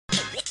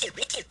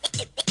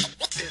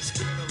It's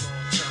been a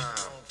long time.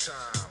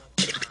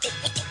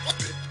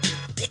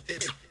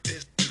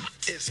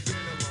 It's been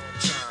a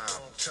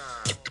long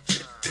time.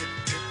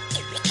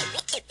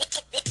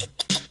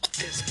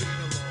 It's been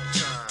a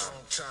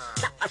long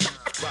time.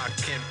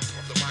 Rockin'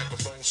 the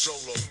microphone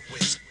solo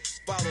with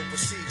follow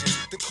procedures.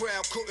 The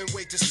crowd couldn't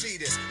wait to see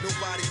this.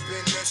 Nobody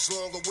been this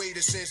long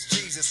awaited since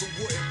Jesus. Who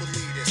wouldn't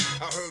believe this?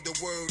 I heard the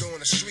word on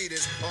the street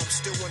is I'm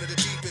still one of the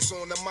deepest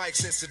on the mic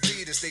since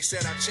Adidas. They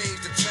said I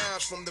changed the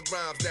times from the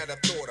rhymes that I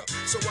thought of.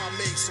 So I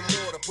made some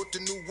order, put the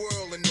new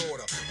world in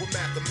order. With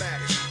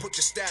mathematics, put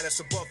your status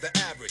above the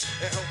average.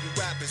 And help you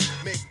rappers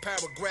make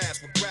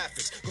paragraphs with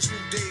graphics. Cause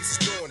new days is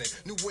dawning,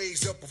 new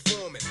ways of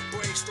performing.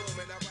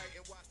 Brainstorming, I write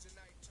and watch the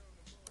night turn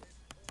to morning.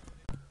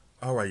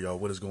 All right, y'all,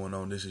 what is going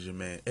on? This is your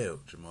man, El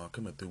Jamal,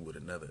 coming through with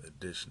another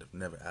edition of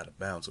Never Out of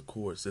Bounds. Of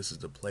course, this is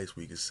the place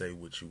where you can say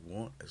what you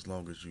want as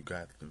long as you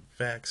got the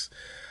facts.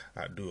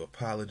 I do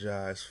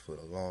apologize for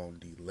the long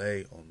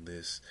delay on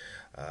this,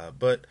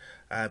 but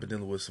I've been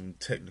dealing with some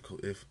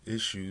technical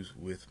issues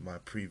with my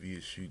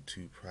previous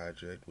YouTube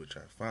project, which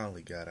I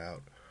finally got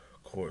out.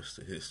 Of course,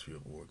 the history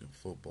of Oregon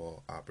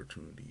football,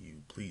 Opportunity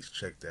U. Please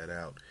check that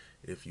out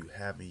if you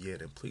haven't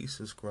yet, and please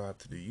subscribe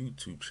to the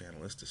YouTube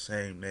channel. It's the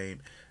same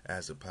name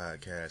as the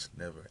podcast,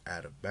 Never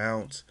Out of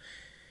Bounds.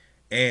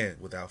 And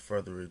without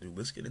further ado,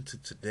 let's get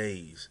into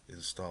today's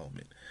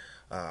installment.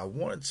 I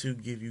wanted to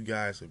give you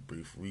guys a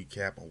brief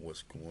recap on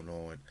what's going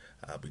on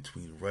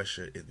between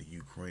Russia and the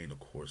Ukraine. Of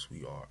course,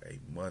 we are a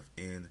month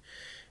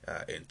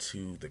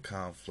into the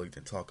conflict,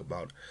 and talk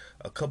about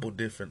a couple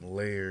different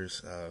layers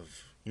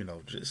of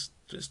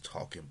just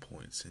talking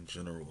points in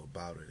general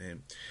about it.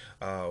 And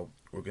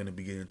we're going to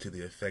be getting into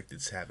the effect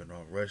it's having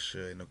on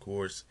Russia, and of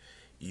course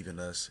even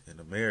us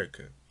in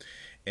America.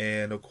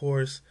 And of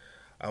course,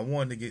 I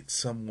wanted to get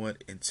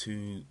somewhat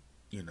into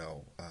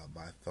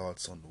my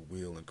thoughts on the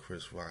Will and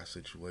Chris Rock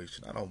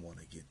situation. I don't want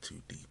to get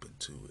too deep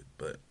into it,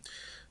 but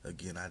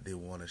again, I did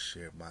want to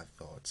share my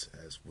thoughts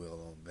as well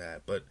on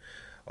that. But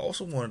I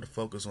also wanted to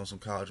focus on some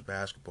college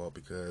basketball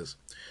because,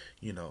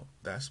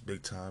 that's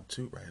big time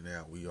too right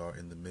now. We are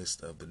in the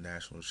midst of the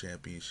national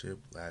championship.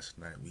 Last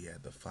night we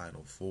had the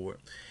Final Four,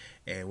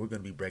 and we're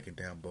going to be breaking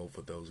down both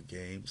of those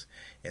games.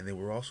 And then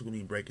we're also going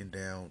to be breaking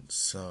down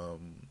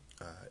some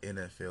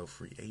NFL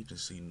free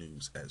agency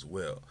news as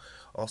well.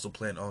 Also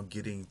plan on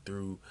getting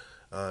through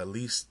at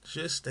least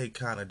just a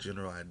kind of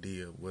general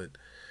idea of what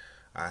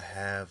I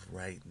have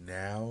right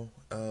now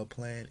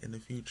planned in the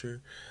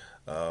future.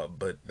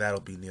 But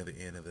that'll be near the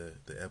end of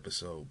the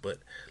episode. But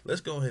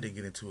let's go ahead and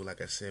get into it.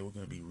 Like I said, we're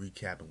going to be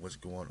recapping what's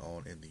going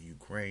on in the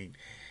Ukraine.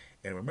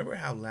 And remember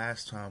how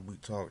last time we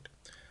talked,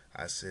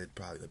 I said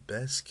probably the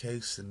best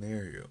case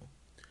scenario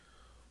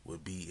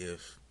would be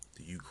if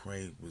the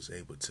Ukraine was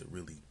able to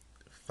really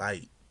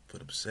fight for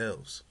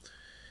themselves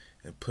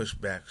and push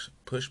back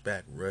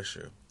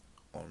Russia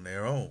on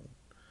their own.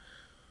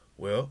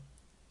 Well,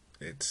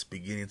 it's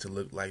beginning to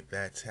look like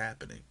that's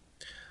happening.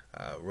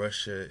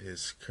 Russia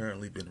has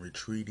currently been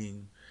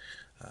retreating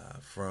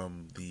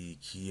from the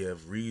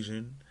Kiev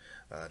region.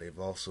 They've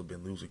also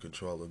been losing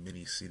control of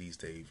many cities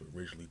they've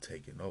originally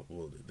taken over.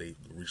 Well, they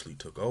originally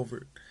took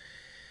over.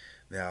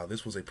 Now,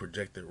 this was a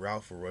projected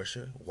route for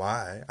Russia.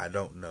 Why? I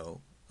don't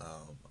know.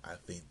 I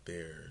think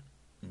their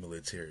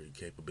military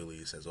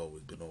capabilities has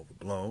always been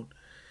overblown.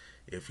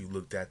 If you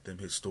looked at them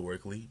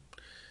historically,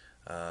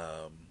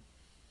 look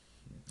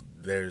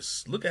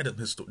at them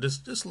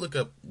just look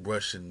up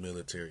Russian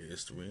military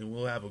history, and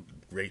we'll have a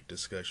great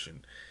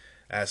discussion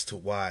as to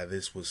why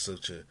this was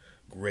such a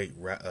great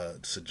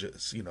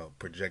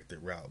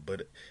projected route.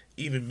 But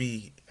even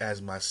me,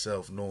 as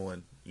myself,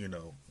 knowing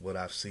what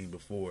I've seen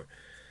before,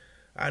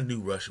 I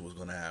knew Russia was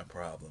going to have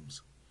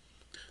problems.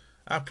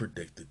 I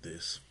predicted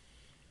this,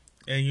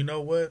 and you know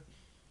what?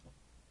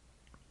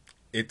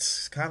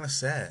 It's kind of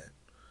sad.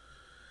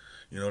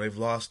 They've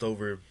lost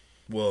over,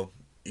 well,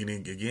 and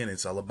again,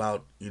 it's all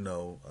about,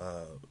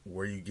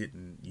 where you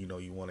getting,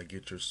 you want to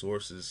get your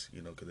sources,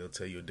 because they'll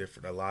tell you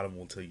a lot of them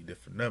will tell you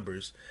different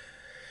numbers.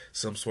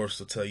 Some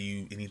sources will tell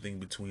you anything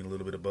between a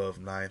little bit above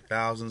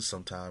 9,000.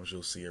 Sometimes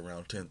you'll see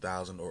around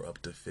 10,000 or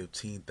up to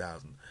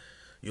 15,000.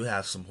 You'll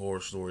have some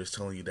horror stories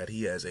telling you that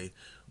he has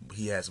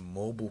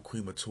mobile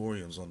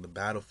crematoriums on the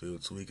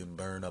battlefield so he can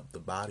burn up the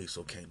body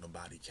so can't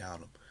nobody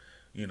count him.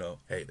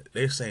 Hey,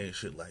 they're saying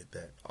shit like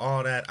that.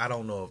 All that, I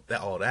don't know if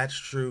all that's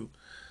true,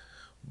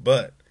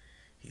 but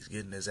he's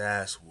getting his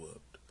ass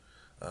whooped.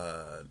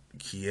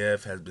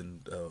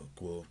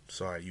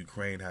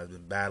 Ukraine has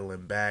been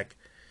battling back,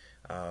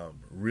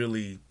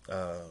 really,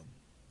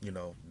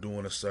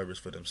 doing a service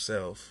for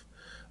themselves,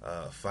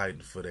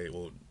 fighting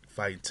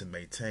to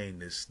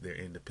maintain their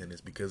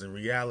independence. Because in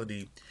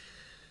reality,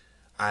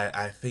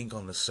 I think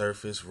on the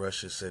surface,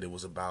 Russia said it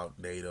was about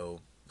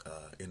NATO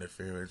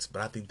interference,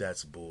 but I think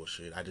that's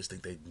bullshit. I just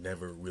think they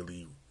never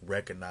really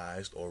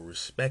recognized or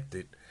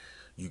respected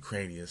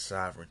Ukrainian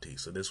sovereignty.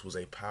 So this was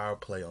a power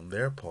play on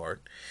their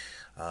part.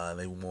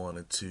 They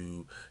wanted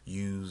to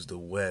use the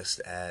West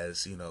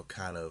as,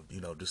 kind of,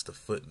 just a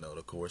footnote,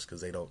 of course,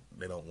 because they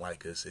don't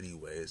like us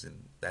anyways,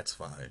 and that's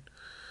fine.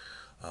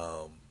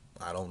 I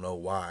don't know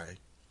why,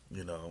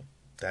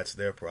 that's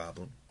their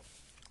problem.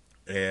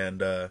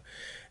 And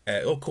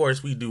of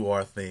course, we do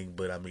our thing,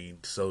 but I mean,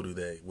 so do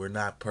they. We're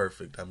not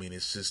perfect. I mean,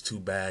 it's just two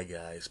bad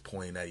guys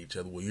pointing at each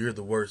other. Well, you're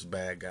the worst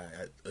bad guy.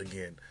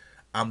 Again,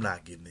 I'm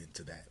not getting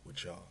into that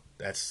with y'all.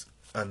 That's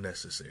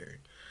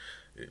unnecessary.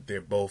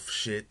 They're both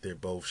shit. They're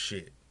both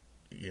shit.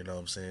 You know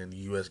what I'm saying? The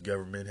U.S.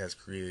 government has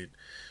created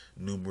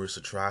numerous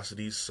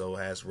atrocities. So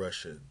has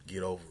Russia.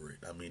 Get over it.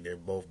 I mean, they're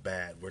both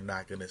bad. We're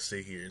not going to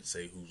sit here and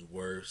say who's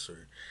worse,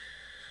 or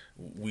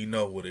we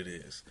know what it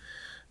is.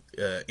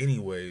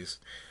 Anyways,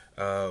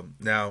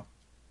 now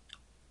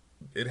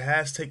it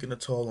has taken a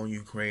toll on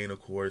Ukraine.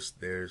 Of course,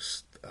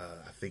 there's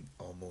I think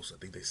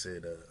they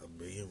said a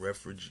million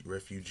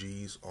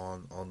refugees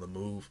on the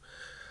move.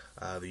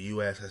 The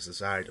U.S. has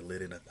decided to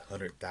let in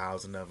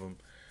 100,000 of them.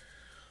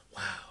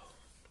 Wow,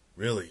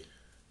 really?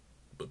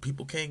 But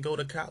people can't go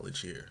to college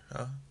here,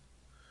 huh?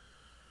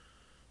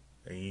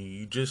 And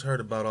you just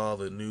heard about all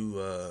the new,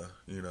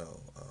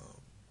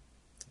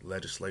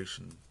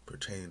 legislation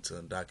pertaining to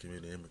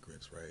undocumented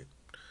immigrants, right?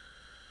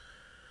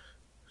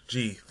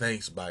 Gee,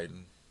 thanks,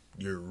 Biden.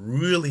 You're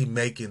really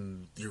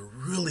making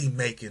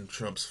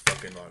Trump's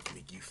fucking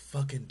argument. You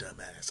fucking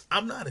dumbass.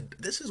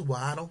 This is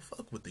why I don't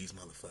fuck with these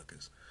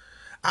motherfuckers.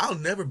 I'll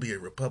never be a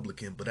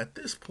Republican, but at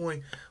this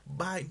point,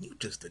 Biden, you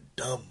just a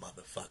dumb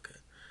motherfucker.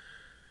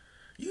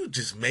 You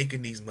just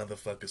making these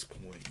motherfuckers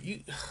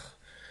point.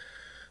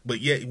 But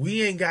yet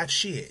we ain't got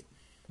shit.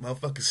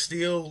 Motherfuckers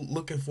still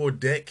looking for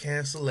debt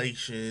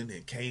cancellation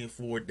and can't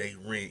afford their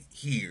rent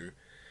here,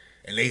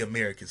 and they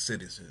American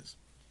citizens.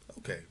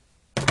 Okay,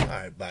 all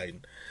right, Biden.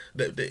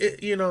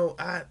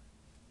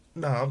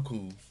 I'm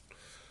cool.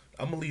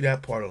 I'm gonna leave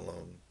that part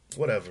alone.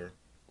 Whatever,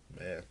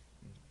 man.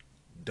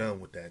 Done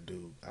with that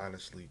dude.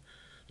 Honestly,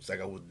 it's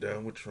like I was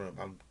done with Trump.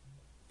 I'm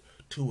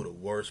two of the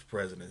worst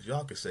presidents.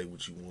 Y'all can say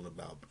what you want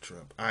about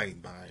Trump. I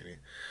ain't buying it.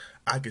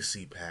 I can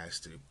see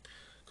past it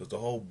because the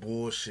whole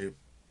bullshit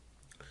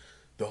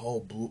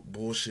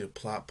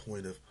plot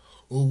point of,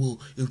 oh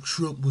well, if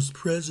Trump was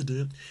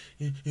president,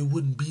 it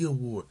wouldn't be a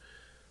war.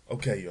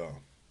 Okay, y'all.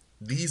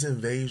 These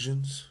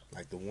invasions,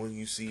 like the one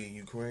you see in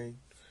Ukraine,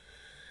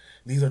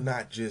 these are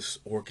not just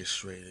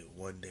orchestrated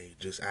one day,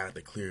 just out of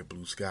the clear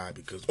blue sky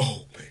because,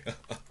 oh man,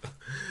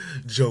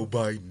 Joe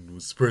Biden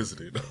was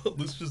president.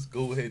 Let's just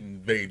go ahead and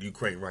invade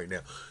Ukraine right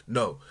now.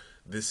 No,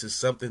 this is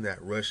something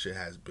that Russia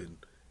has been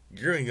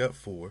gearing up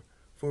for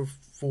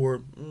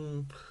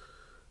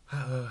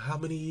how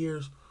many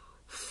years?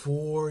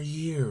 4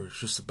 years,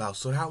 just about.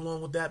 So how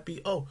long would that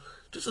be? Oh,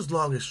 just as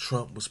long as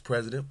Trump was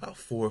president, about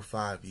 4 or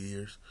 5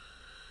 years.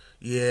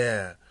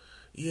 Yeah,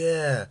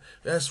 yeah,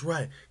 that's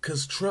right.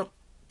 Because Trump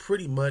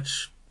pretty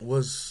much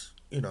was,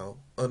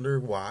 under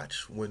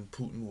watch when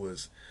Putin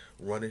was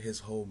running his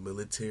whole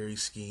military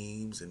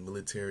schemes and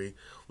military,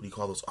 what do you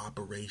call those,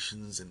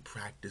 operations and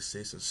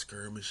practices and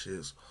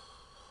skirmishes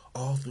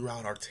all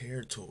throughout our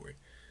territory.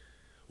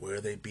 Where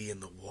they be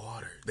in the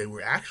water. They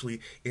were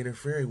actually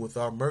interfering with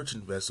our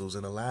merchant vessels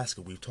in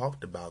Alaska. We've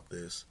talked about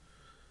this.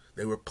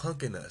 They were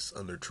punking us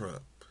under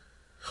Trump.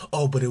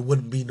 Oh, but it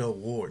wouldn't be no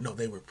war. No,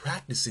 they were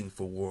practicing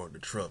for war under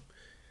Trump.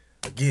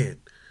 Again,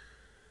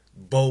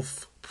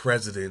 both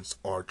presidents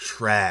are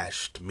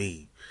trash to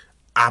me.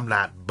 I'm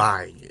not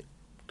buying it.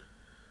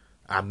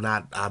 I'm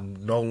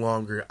no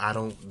longer, I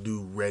don't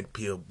do red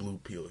pill, blue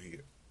pill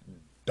here.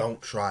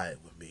 Don't try it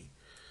with me.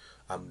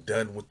 I'm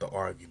done with the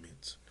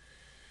arguments.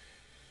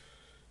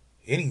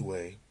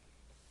 Anyway,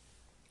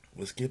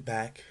 let's get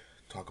back,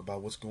 talk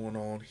about what's going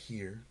on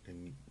here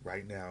and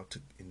right now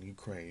in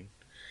Ukraine.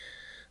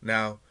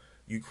 Now,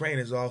 Ukraine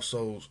is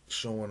also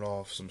showing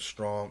off some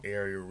strong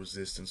aerial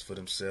resistance for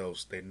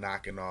themselves. They're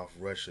knocking off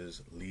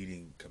Russia's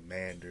leading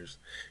commanders.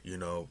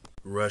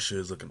 Russia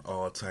is looking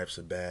all types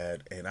of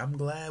bad, and I'm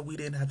glad we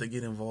didn't have to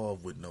get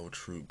involved with no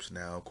troops.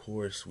 Now, of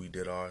course, we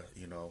did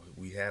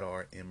we had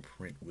our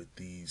imprint with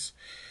these,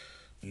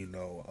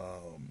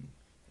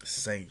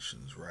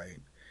 sanctions, right?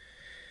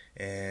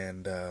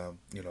 And, of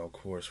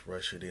course,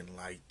 Russia didn't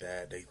like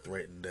that. They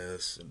threatened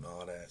us and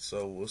all that.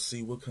 So we'll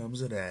see what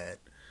comes of that.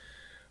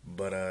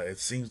 But it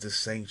seems the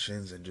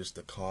sanctions and just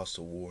the cost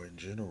of war in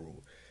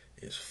general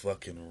is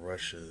fucking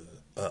Russia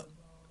up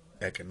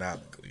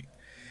economically.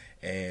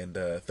 And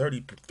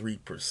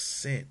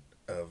 33%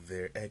 of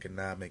their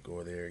economic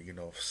or their,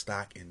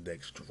 stock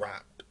index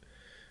dropped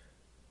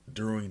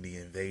during the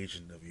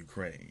invasion of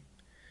Ukraine.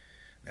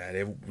 Now,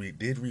 they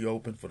did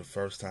reopen for the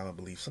first time, I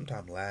believe,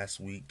 sometime last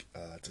week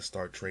to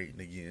start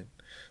trading again.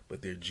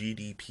 But their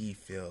GDP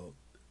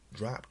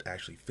dropped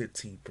actually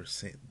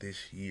 15%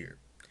 this year.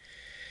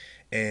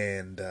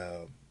 And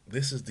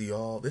this is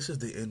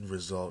the end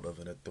result of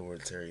an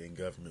authoritarian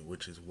government,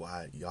 which is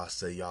why y'all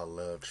say y'all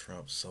love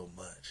Trump so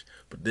much.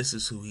 But this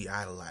is who he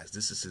idolized.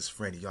 This is his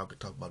friend. Y'all could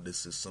talk about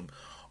this as some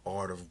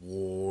art of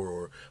war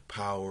or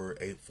power,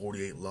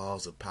 848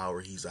 laws of power.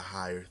 He's a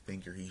higher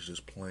thinker. He's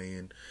just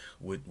playing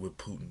with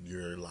Putin.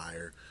 You're a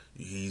liar.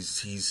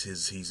 He's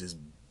his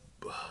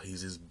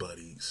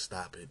buddy.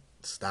 Stop it.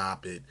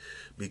 Stop it.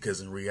 Because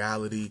in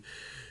reality,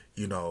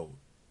 you know,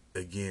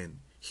 again,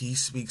 he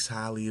speaks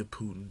highly of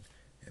Putin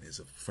and is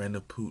a friend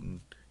of Putin.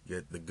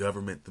 Yet the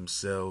government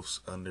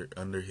themselves,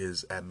 under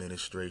his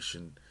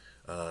administration,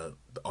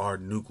 our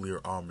nuclear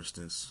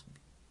armistice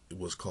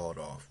was called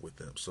off with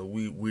them. So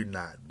we're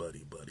not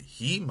buddy buddy.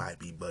 He might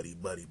be buddy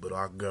buddy, but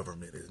our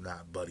government is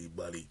not buddy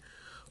buddy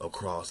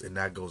across, and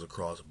that goes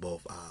across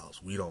both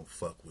aisles. We don't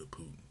fuck with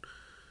Putin.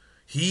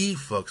 He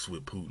fucks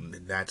with Putin,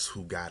 and that's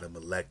who got him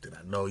elected.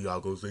 I know y'all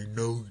gonna say,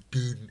 no, he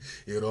didn't.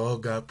 It all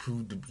got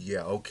proved to be.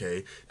 Yeah,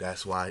 okay.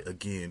 That's why,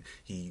 again,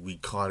 we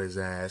caught his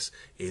ass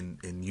in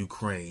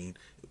Ukraine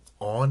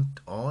on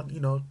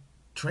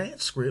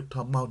transcript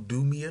talking about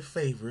do me a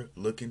favor,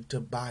 looking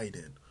to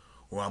Biden,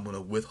 or I'm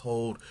gonna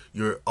withhold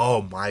your.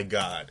 Oh my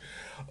God.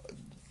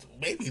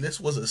 Maybe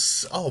this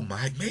was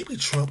maybe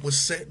Trump was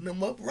setting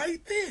him up right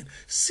then.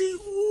 See,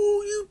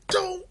 you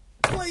don't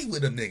play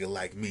with a nigga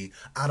like me.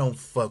 I don't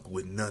fuck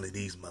with none of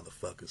these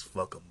motherfuckers.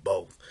 Fuck them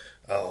both.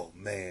 Oh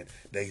man,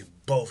 they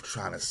both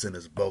trying to send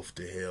us both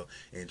to hell.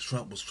 And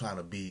Trump was trying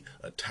to be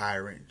a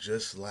tyrant,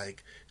 just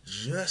like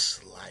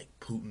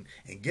Putin.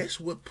 And guess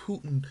what?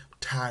 Putin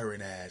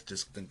tyrant ass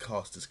just done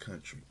cost his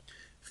country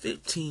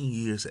 15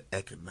 years of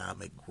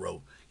economic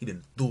growth. He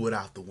didn't throw it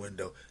out the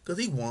window because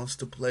he wants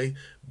to play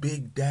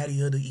Big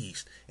Daddy of the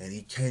East, and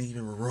he can't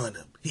even run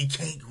him. He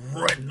can't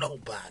run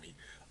nobody.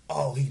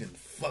 Oh, he done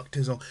fucked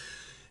his own.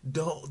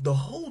 The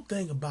whole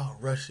thing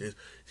about Russia is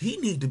he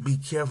need to be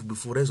careful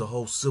before there's a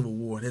whole civil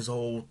war and his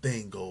whole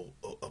thing go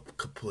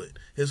kaput.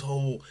 His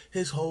whole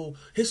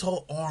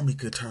army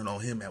could turn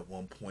on him at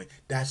one point.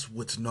 That's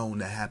what's known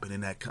to happen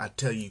in that. I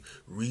tell you,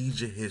 read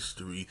your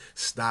history.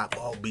 Stop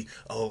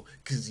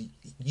because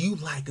you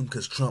like him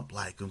because Trump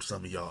like him.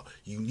 Some of y'all,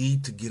 you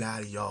need to get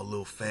out of y'all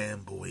little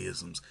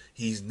fanboyisms.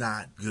 He's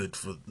not good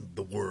for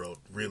the world,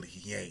 really.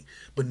 He ain't.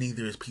 But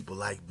neither is people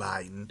like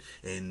Biden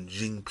and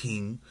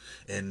Jinping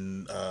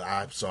and.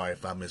 I'm sorry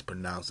if I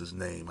mispronounce his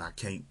name. I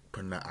can't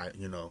pronounce.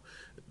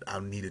 I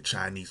need a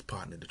Chinese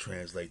partner to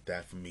translate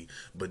that for me.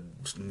 But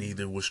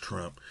neither was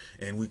Trump,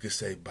 and we could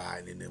say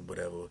Biden and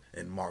whatever,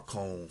 and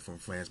Macron from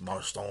France,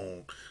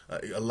 Marston.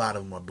 A lot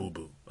of them are boo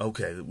boo.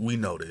 Okay, we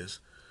know this,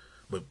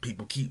 but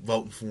people keep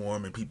voting for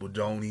him, and people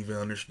don't even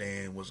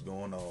understand what's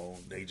going on.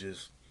 They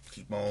just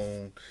keep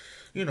on,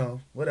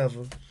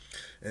 whatever.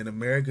 And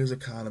America's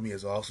economy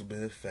has also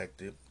been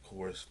affected, of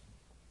course.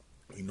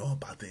 We know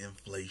about the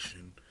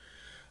inflation.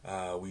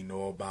 We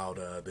know about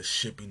the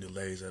shipping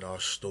delays at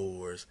our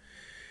stores.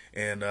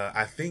 And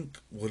I think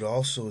what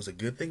also is a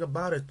good thing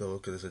about it, though,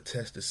 because it's a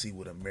test to see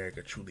what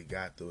America truly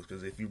got, though,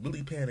 because if you're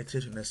really paying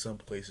attention at some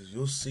places,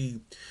 you'll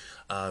see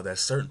that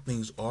certain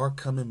things are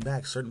coming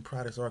back, certain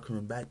products are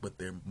coming back, but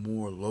they're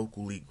more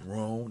locally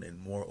grown and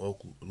more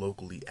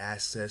locally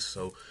accessed.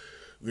 So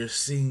we're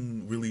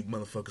seeing really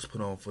motherfuckers put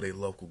on for their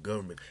local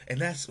government, and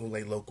that's for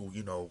their local,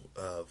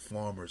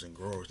 farmers and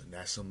growers, and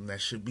that's something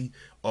that should be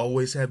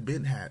always have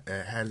been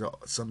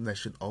something that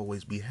should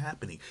always be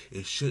happening.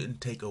 It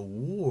shouldn't take a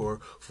war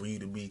for you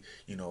to be,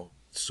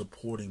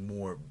 supporting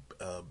more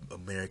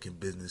American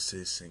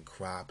businesses and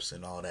crops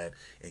and all that,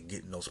 and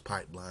getting those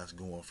pipelines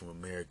going from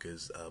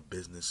America's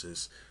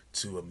businesses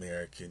to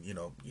American, you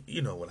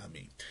know what I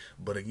mean.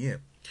 But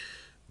again,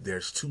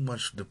 there's too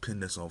much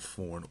dependence on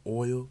foreign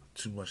oil,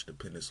 too much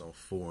dependence on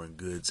foreign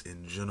goods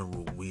in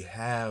general. We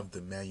have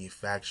the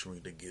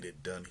manufacturing to get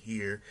it done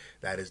here.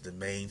 That is the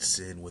main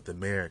sin with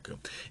America.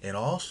 And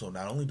also,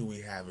 not only do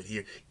we have it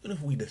here, even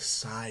if we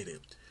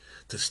decided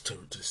to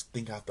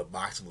think out the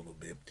box a little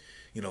bit,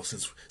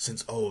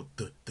 since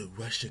the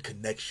Russia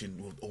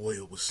connection with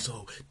oil was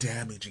so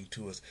damaging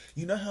to us.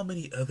 You know how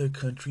many other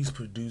countries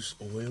produce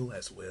oil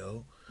as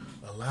well?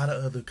 A lot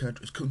of other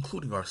countries,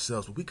 including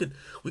ourselves. But we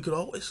could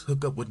always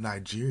hook up with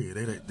Nigeria.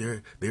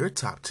 They're a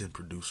top 10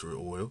 producer of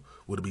oil.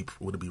 Would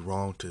it be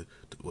wrong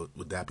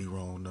would that be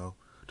wrong though,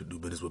 to do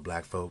business with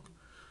black folk?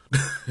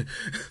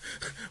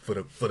 for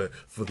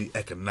the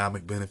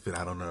economic benefit,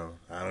 I don't know.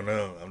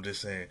 I'm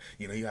just saying,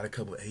 you got a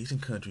couple of Asian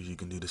countries you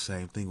can do the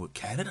same thing with.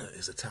 Canada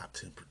is a top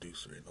 10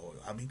 producer in oil.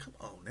 I mean, come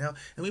on now.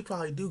 And we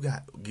probably do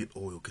get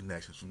oil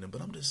connections from them,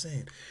 but I'm just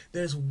saying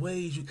there's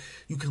ways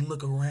you can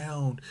look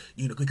around,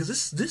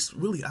 because this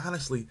really,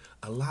 honestly,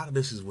 a lot of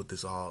this is what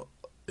it's all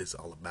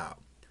about.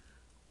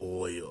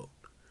 Oil,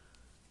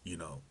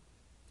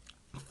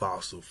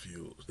 fossil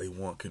fuels. They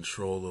want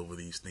control over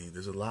these things.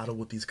 There's a lot of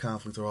what these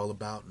conflicts are all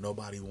about.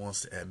 Nobody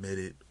wants to admit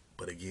it,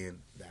 but again,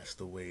 that's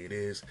the way it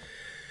is.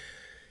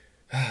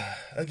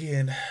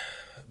 Again,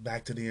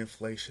 back to the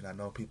inflation. I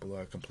know people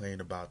are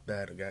complaining about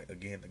that.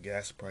 Again, the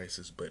gas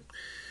prices, but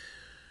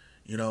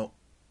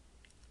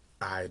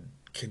I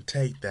can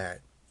take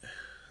that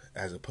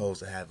as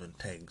opposed to having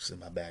tanks in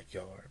my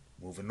backyard.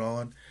 Moving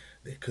on,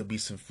 there could be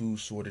some food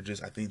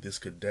shortages. I think this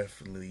could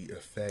definitely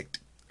affect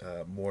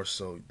more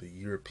so the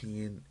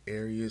European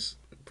areas,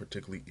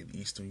 particularly in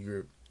Eastern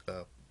Europe,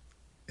 uh,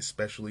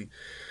 especially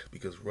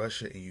because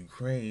Russia and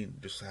Ukraine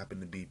just happen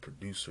to be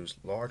producers,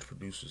 large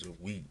producers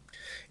of wheat,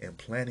 and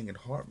planting and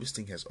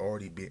harvesting has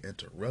already been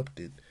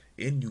interrupted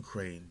in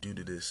Ukraine due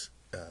to this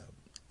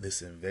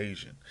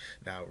invasion.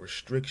 Now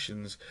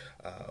restrictions,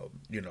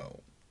 you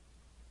know,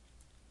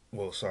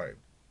 well, sorry,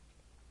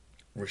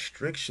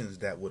 restrictions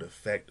that would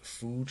affect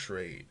food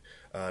trade,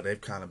 they've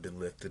kind of been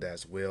lifted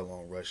as well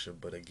on Russia.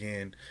 But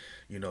again,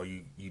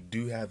 you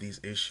do have these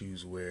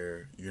issues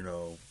where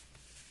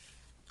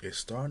it's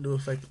starting to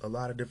affect a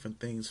lot of different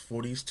things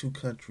for these two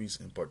countries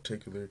in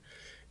particular.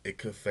 It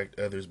could affect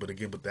others, but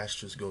again, that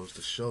just goes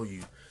to show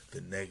you the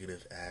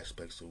negative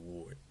aspects of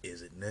war.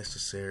 Is it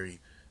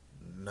necessary?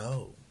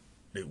 No.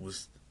 It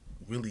was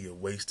really a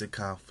wasted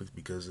conflict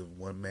because of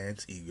one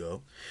man's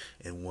ego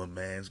and one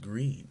man's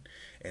greed.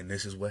 And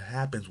this is what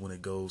happens when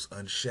it goes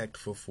unchecked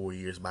for 4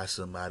 years by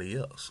somebody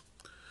else.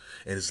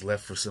 And it's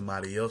left for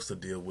somebody else to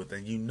deal with.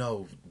 And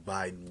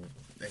Biden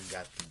ain't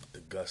got the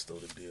gusto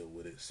to deal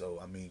with it. So,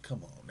 I mean,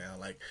 come on now.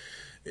 Like,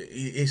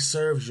 it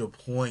serves your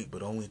point,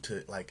 but only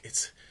to, like,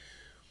 this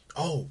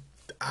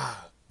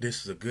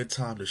is a good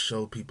time to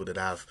show people that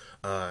I've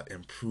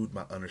improved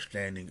my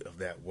understanding of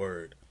that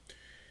word.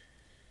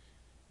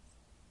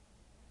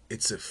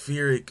 It's a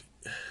Pyrrhic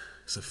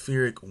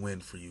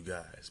win for you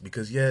guys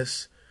because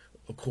yes,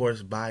 of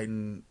course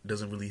Biden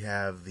doesn't really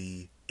have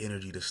the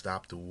energy to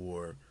stop the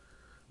war,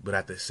 but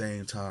at the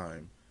same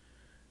time,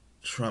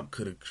 Trump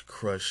could have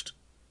crushed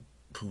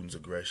Putin's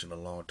aggression a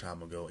long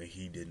time ago, and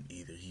he didn't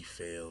either. He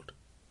failed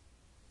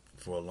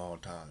for a long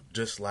time,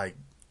 just like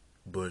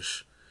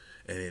Bush,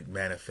 and it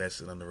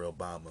manifested under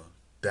Obama.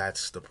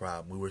 That's the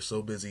problem. We were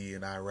so busy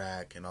in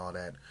Iraq and all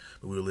that,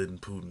 but we were letting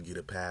Putin get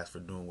a pass for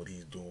doing what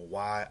he's doing.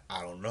 Why?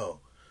 I don't know.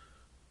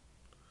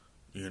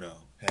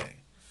 Hey.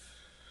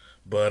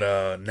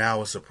 But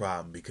now it's a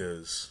problem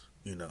because,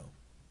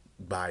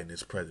 Biden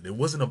is president. It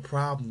wasn't a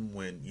problem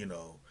when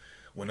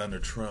under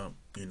Trump,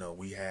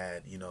 we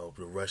had, the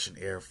Russian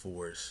Air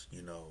Force,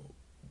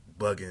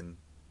 bugging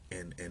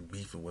and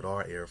beefing with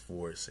our Air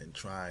Force and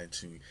trying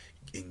to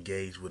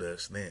engage with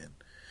us then.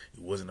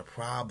 It wasn't a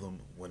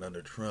problem when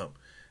under Trump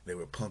they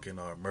were punking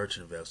our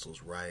merchant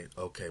vessels, right?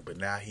 Okay, but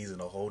now he's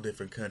in a whole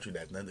different country that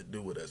has nothing to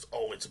do with us.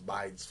 Oh, it's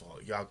Biden's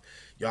fault.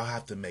 Y'all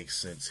have to make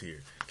sense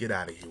here. Get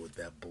out of here with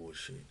that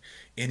bullshit.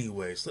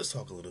 Anyways, let's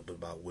talk a little bit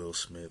about Will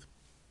Smith.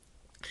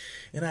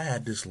 And I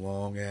had this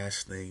long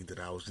ass thing that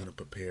I was gonna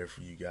prepare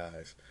for you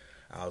guys.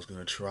 I was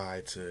gonna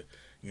try to,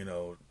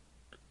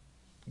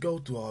 go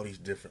through all these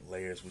different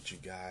layers with you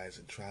guys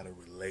and try to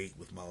relate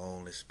with my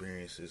own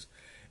experiences.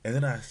 And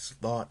then I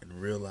thought and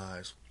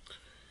realized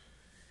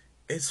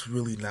it's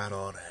really not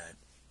all that.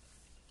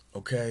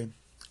 Okay?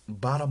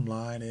 Bottom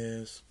line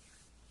is,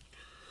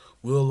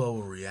 Will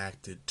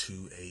overreacted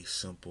to a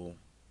simple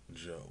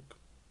joke.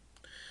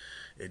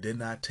 It did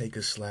not take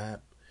a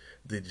slap.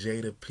 Did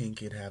Jada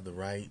Pinkett have the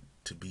right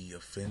to be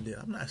offended?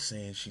 I'm not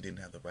saying she didn't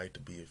have the right to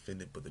be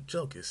offended, but the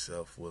joke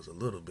itself was a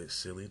little bit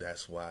silly.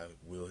 That's why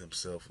Will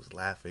himself was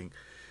laughing.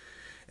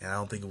 And I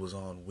don't think it was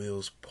on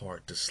Will's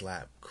part to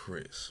slap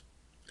Chris.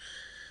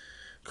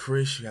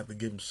 Chris, you have to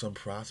give him some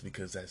props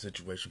because that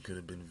situation could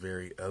have been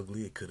very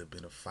ugly. It could have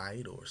been a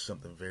fight or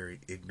something very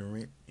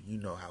ignorant. You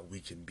know how we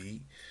can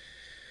be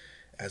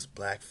as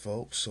black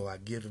folks. So I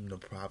give him the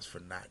props for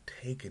not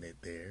taking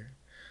it there.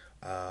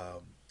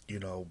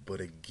 But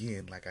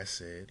again, like I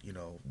said,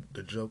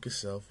 the joke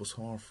itself was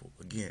harmful.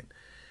 Again,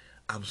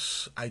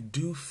 I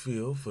do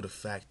feel for the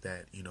fact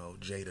that,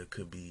 Jada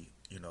could be,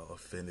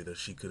 offended or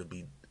she could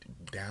be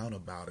down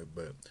about it.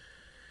 But,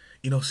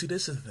 see,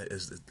 this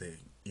is the thing.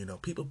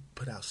 People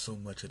put out so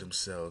much of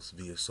themselves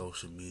via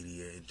social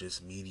media and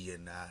just media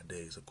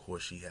nowadays. Of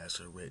course, she has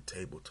her red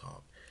table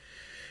talk.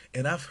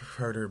 And I've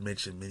heard her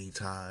mention many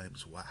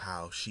times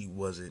how she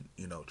wasn't,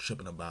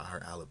 tripping about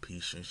her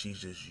alopecia and she's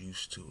just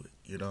used to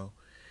it,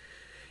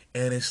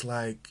 And it's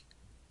like,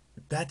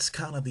 that's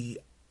kind of the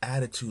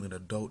attitude an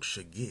adult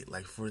should get.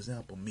 Like, for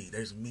example, me,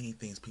 there's many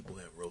things people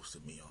have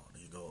roasted me on.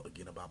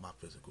 Again, about my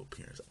physical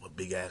appearance. I'm a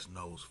big ass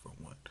nose for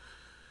one.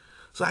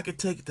 So I could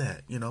take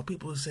that.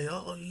 People would say,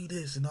 oh, you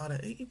this and all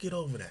that. And you get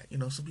over that.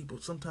 Some people,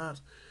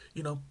 sometimes,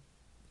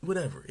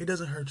 whatever. It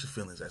doesn't hurt your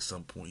feelings at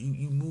some point.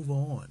 You move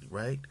on,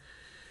 right?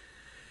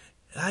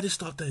 And I just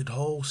thought that the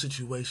whole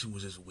situation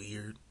was just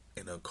weird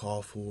and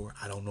uncalled for.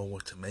 I don't know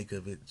what to make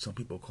of it. Some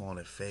people are calling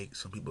it fake.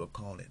 Some people are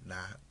calling it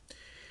not.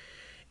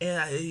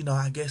 And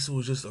I guess it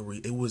was just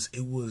it was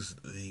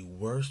the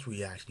worst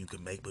reaction you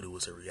could make, but it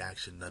was a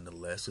reaction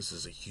nonetheless. This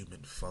is a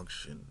human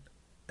function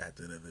at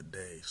the end of the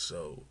day.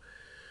 So,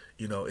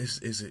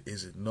 is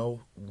it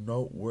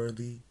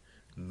noteworthy?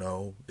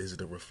 No. Is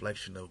it a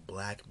reflection of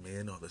black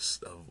men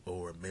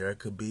or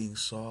America being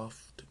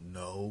soft?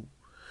 No.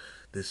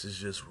 This is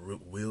just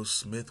Will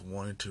Smith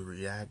wanting to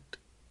react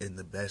in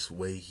the best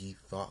way he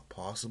thought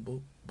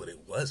possible, but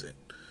it wasn't.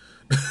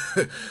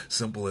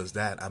 Simple as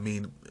that. I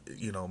mean,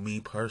 me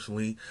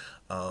personally,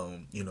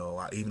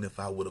 even if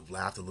I would have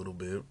laughed a little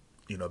bit,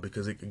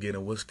 because again,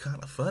 it was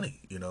kind of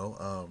funny,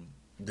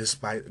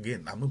 despite,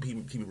 again, I'm gonna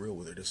keep it real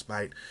with her.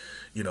 Despite,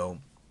 you know,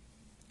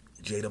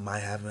 Jada might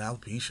have an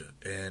alopecia,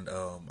 and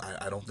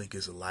I don't think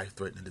it's a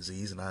life-threatening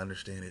disease, and I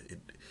understand it.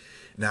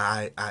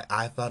 Now,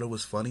 I thought it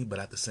was funny, but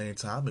at the same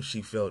time, if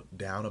she felt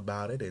down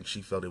about it and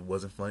she felt it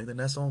wasn't funny, then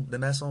that's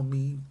on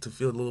me to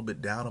feel a little bit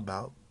down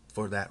about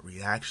for that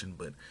reaction.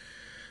 But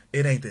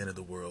it ain't the end of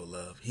the world,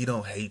 love. He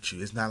don't hate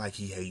you. It's not like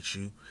he hates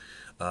you.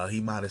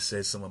 He might have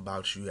said something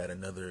about you at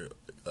another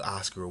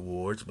Oscar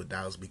awards, but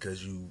that was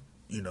because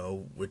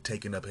were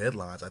taking up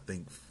headlines. I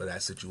think for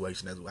that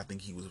situation, I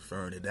think he was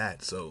referring to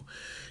that. So,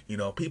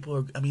 people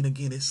are. I mean,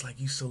 again, it's like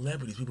you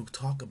celebrities. People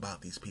talk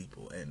about these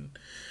people, and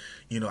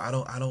I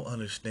don't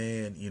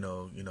understand.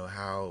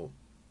 How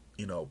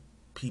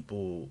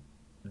people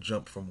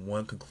jump from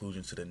one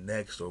conclusion to the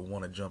next, or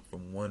want to jump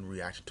from one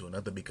reaction to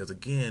another. Because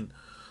again,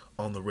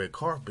 on the red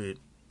carpet,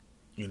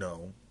 you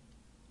know,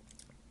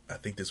 I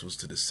think this was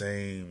to the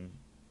same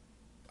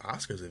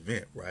Oscars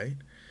event, right?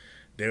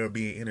 They were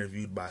being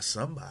interviewed by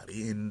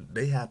somebody, and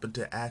they happened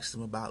to ask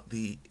them about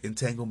the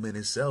entanglement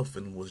itself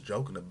and was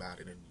joking about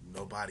it, and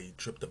nobody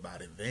tripped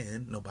about it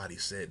then. Nobody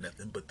said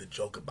nothing, but the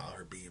joke about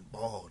her being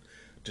bald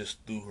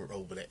just threw her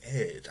over the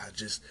edge.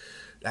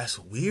 That's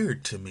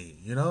weird to me,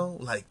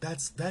 Like,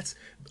 that's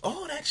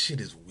all that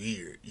shit is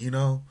weird.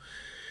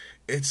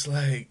 It's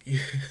like,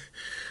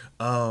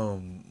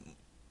 um,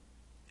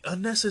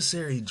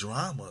 unnecessary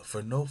drama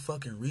for no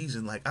fucking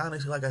reason. Like,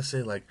 honestly, like I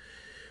said, like,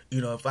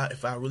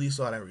 if I really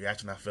saw that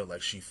reaction, I felt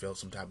like she felt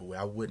some type of way,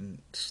 I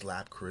wouldn't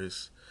slap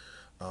Chris.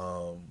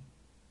 Um,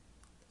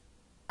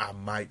 I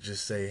might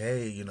just say,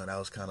 hey, that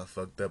was kind of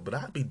fucked up. But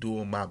I'd be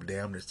doing my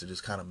damnedest to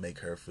just kind of make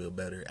her feel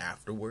better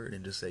afterward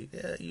and just say,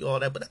 yeah, you all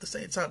that. But at the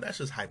same time, that's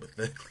just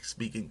hypothetically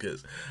speaking,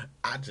 because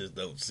I just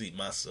don't see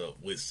myself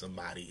with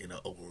somebody in an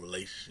open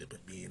relationship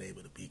and being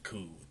able to be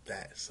cool with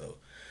that. So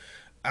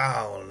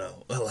I don't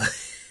know.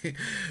 Like,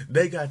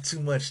 they got too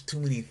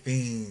many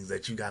things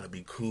that you got to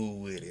be cool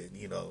with,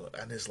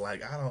 and it's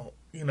like, I don't,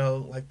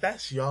 like,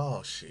 that's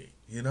y'all shit.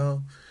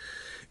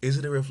 Is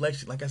it a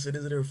reflection? Like I said,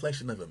 is it a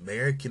reflection of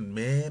American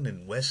men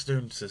and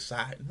Western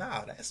society?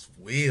 Nah, that's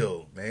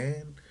Will,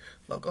 man.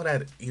 Fuck all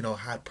that,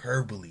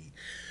 hyperbole.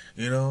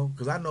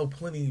 Because I know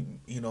plenty,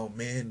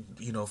 men,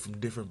 from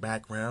different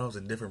backgrounds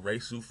and different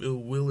races who feel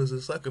Will is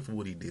a sucker for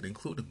what he did,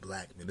 including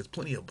black men. There's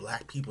plenty of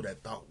black people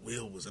that thought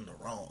Will was in the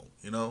wrong.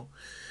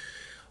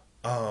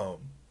 Um,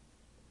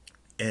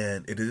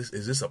 and is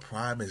this a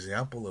prime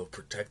example of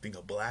protecting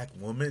a black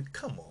woman?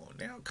 Come on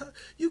now.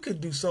 You can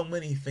do so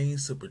many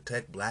things to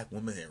protect black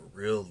women in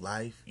real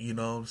life. You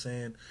know what I'm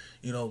saying?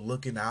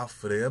 Looking out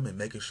for them and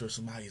making sure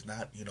somebody's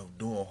not,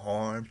 doing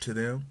harm to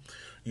them.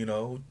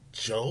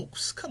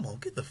 Jokes. Come on,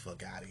 get the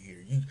fuck out of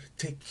here. You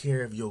take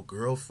care of your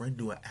girlfriend,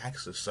 doing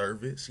acts of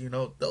service.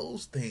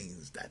 Those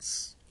things.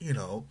 That's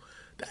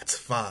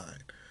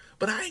fine.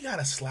 But I ain't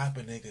gotta slap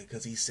a nigga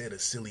because he said a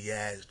silly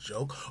ass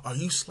joke. Are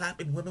you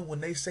slapping women when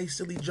they say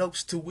silly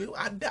jokes to Will?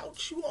 I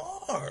doubt you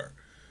are.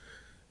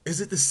 Is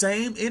it the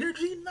same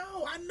energy?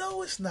 No, I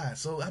know it's not.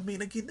 So, I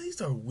mean, again,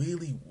 these are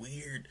really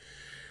weird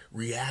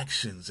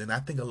reactions. And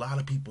I think a lot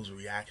of people's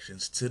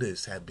reactions to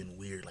this have been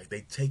weird. Like,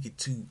 they take it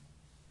too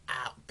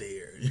out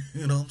there.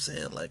 You know what I'm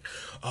saying? Like,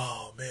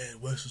 oh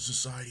man, Western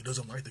society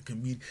doesn't like the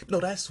comedian.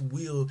 No, that's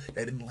Will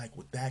that didn't like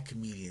what that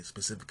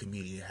specific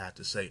comedian had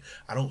to say.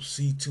 I don't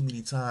see too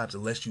many times,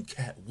 unless you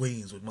Cat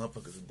Williams, with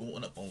motherfuckers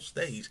going up on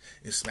stage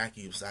and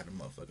smacking you upside the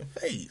motherfucking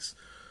face.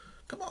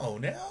 Come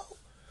on now.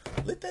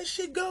 Let that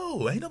shit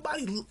go. Ain't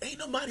nobody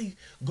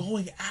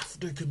going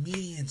after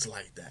comedians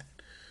like that.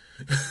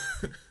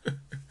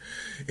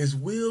 Is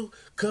Will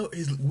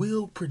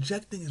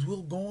projecting? Is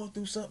Will going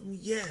through something?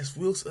 Yes.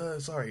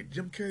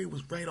 Jim Carrey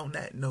was right on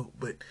that note.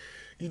 But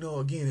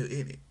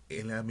again,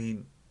 and I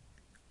mean,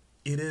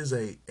 it is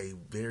a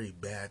very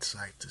bad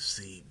sight to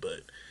see.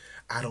 But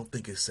I don't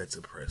think it sets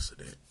a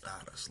precedent,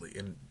 honestly,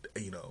 and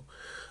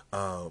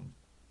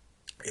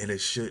and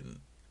it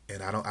shouldn't.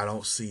 And I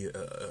don't see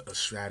a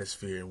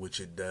stratosphere in which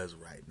it does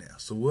right now.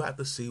 So we'll have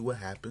to see what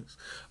happens.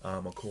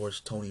 Of course,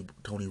 Tony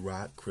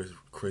Rock,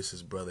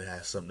 Chris's brother,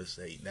 has something to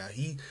say. Now,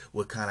 he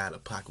was kind of out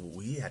of pocket with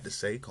what he had to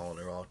say, calling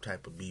her all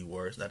type of B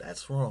words. Now,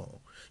 that's wrong.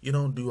 You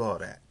don't do all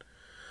that.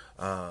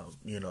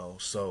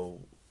 So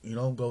you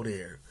don't go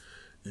there.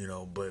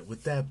 But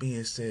with that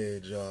being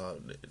said, y'all,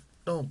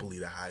 don't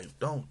believe the hype.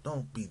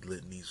 Don't be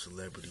letting these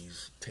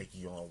celebrities take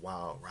you on a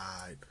wild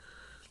ride.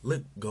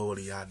 Let go of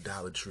the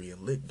idolatry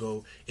and let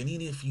go. And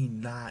even if you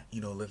not,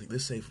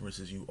 let's say, for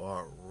instance, you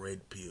are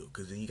red pill,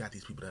 because then you got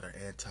these people that are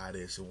anti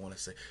this and want to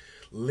say,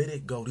 let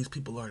it go. These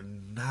people are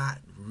not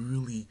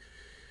really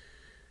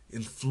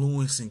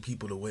influencing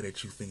people the way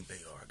that you think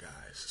they are,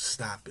 guys.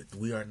 Stop it.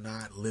 We are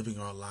not living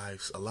our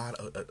lives. A lot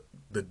of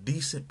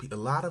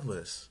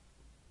us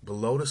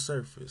below the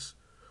surface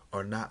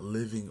are not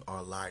living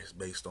our lives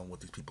based on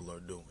what these people are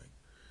doing.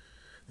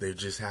 They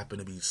just happen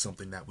to be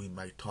something that we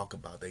might talk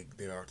about.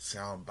 They are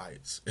sound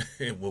bites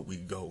in what we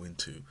go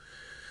into,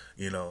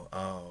 you know.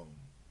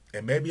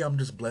 And maybe I'm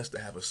just blessed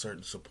to have a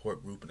certain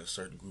support group and a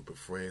certain group of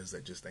friends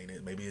that just ain't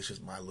it. Maybe it's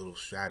just my little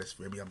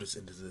stratosphere. Maybe I'm just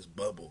into this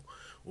bubble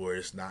where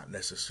it's not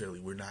necessarily,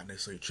 we're not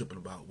necessarily tripping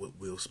about what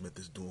Will Smith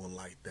is doing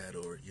like that,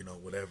 or, you know,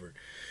 whatever,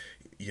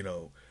 you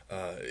know,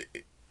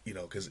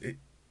 because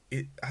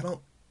I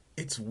don't,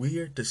 it's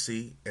weird to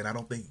see, and I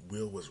don't think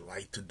Will was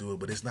right to do it,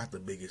 but it's not the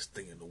biggest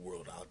thing in the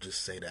world. I'll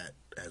just say that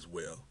as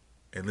well.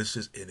 And let's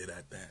just end it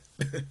at that.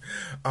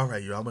 All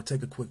right, y'all. I'm going to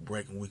take a quick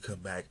break. When we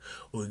come back,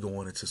 we'll go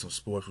on into some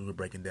sports. We were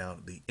breaking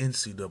down the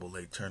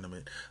NCAA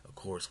tournament. Of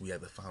course, we had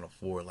the Final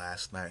Four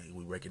last night.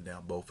 We're breaking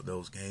down both of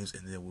those games,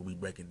 and then we'll be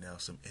breaking down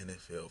some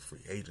NFL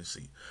free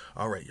agency.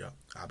 All right, y'all.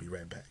 I'll be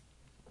right back.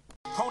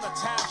 On a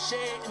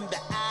timeshare in the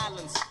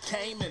islands,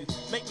 Cayman.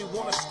 Make me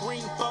wanna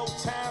scream 4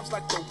 times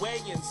like the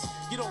Wayans.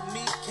 You don't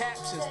need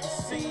captions to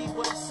see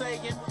what I'm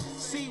saying.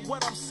 See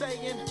what I'm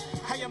saying?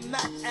 I am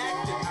not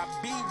acting, I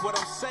be what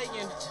I'm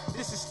saying.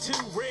 This is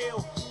too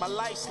real. My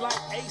life's like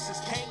aces,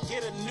 can't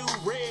get a new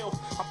reel.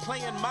 I'm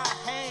playing my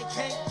hand,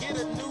 can't get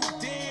a new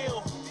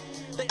deal.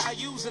 They are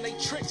using they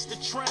tricks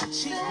to try and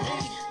cheat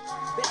me.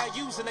 They are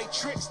using they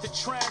tricks to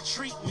try and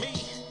treat me.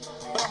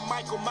 But I'm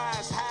Michael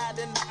Myers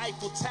hiding in the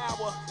Eiffel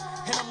Tower.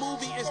 And a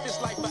movie is just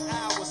like for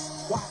hours.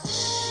 Watch.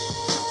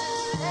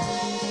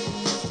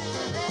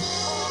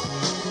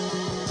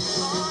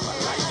 My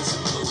life is a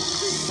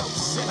movie, so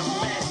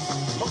cinematic.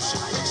 Motion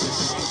picture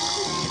shit.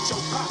 Get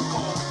your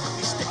popcorn,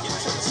 we sticking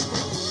to the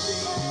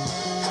screen.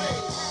 Hey.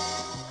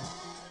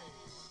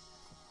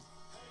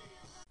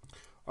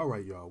 All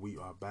right, y'all, we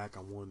are back. I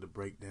wanted to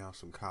break down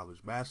some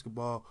college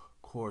basketball.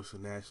 Of course, the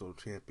national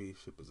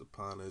championship is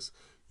upon us.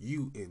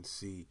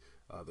 UNC,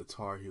 the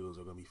Tar Heels,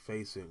 are going to be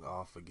facing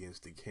off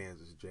against the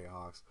Kansas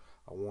Jayhawks.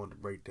 I wanted to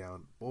break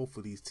down both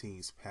of these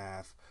teams'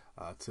 path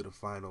to the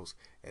finals,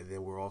 and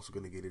then we're also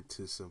going to get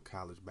into some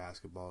college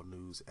basketball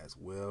news as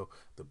well.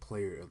 The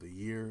Player of the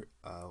Year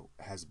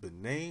has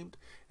been named,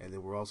 and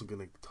then we're also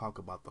going to talk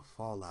about the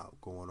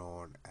fallout going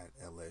on at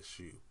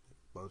LSU.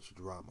 Bunch of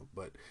drama,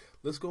 but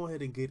let's go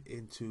ahead and get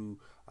into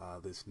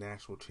this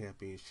national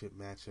championship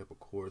matchup. Of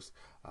course,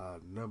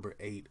 number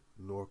 8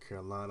 North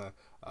Carolina.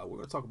 We're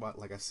going to talk about,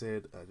 like I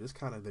said, just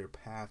kind of their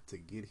path to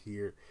get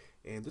here,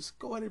 and just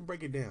go ahead and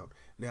break it down.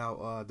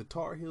 Now, the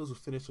Tar Heels will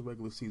finish the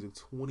regular season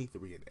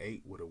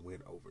 23-8 with a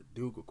win over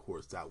Duke. Of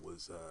course, that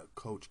was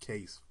Coach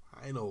K's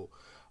final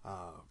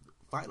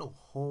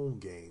home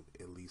game,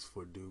 at least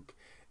for Duke,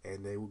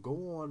 and they will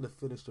go on to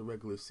finish the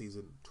regular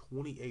season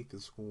 28th in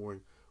scoring,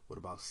 with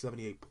about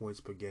 78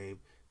 points per game.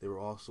 They were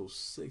also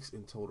 6th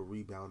in total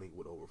rebounding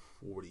with over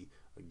 40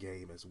 a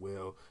game as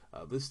well.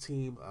 This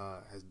team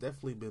has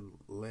definitely been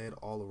led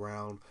all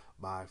around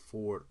by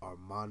forward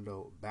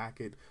Armando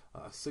Backett.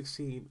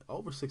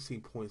 Over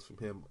 16 points from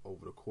him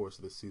over the course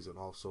of the season.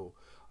 Also,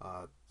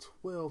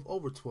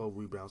 over 12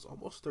 rebounds,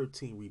 almost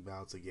 13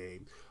 rebounds a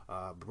game.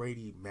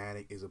 Brady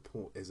Manek is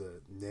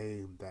a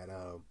name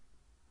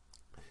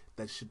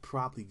that should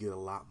probably get a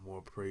lot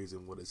more praise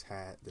than what it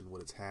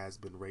has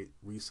been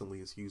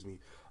recently.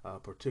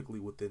 Particularly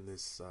within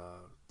this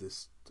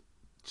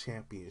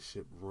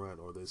championship run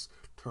or this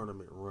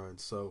tournament run.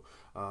 So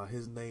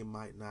his name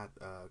might not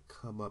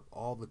come up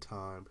all the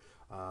time,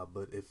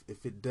 but if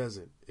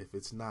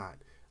it's not,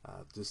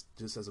 just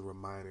as a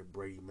reminder,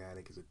 Brady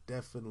Manek is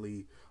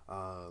definitely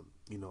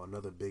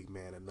another big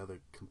man, another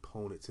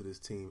component to this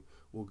team.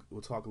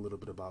 We'll talk a little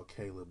bit about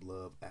Caleb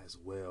Love as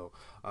well.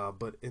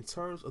 But in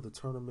terms of the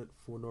tournament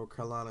for North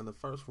Carolina, in the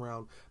first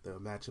round, they'll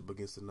match up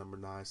against the number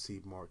 9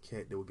 seed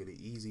Marquette. They will get an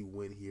easy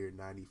win here,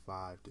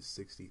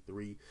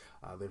 95-63.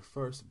 Their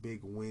first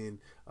big win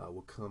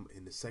will come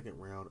in the second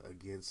round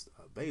against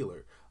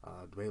Baylor.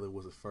 Baylor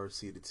was the first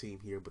seeded team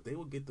here, but they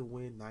will get the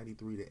win,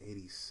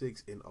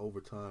 93-86 in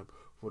overtime.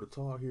 For the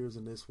Tar Heels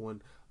in this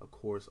one, of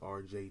course,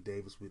 R.J.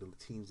 Davis will be the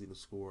team's leading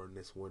scorer in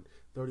this one.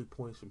 30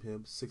 points from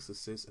him, 6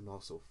 assists, and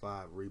also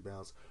 5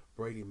 rebounds.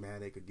 Brady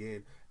Manek,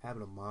 again,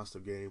 having a monster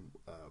game,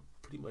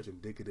 pretty much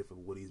indicative of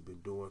what he's been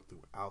doing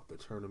throughout the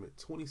tournament.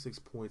 26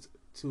 points,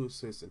 2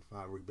 assists, and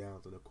 5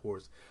 rebounds. And, of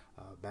course,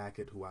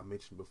 Backett, who I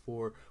mentioned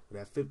before, would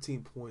have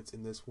 15 points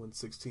in this one,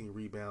 16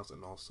 rebounds,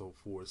 and also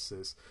 4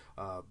 assists.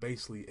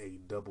 Basically a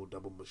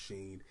double-double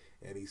machine,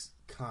 and he's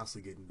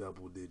constantly getting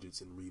double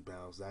digits in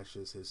rebounds. That's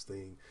just his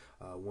thing.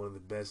 One of the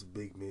best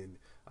big men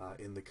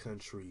in the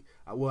country.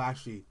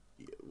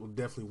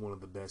 Definitely one of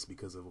the best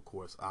because of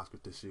course, Oscar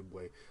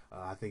Tshiebwe.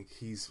 I think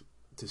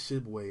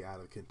Tshiebwe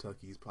out of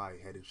Kentucky. He's probably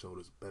head and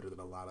shoulders better than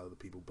a lot of other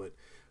people. But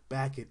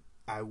Backett,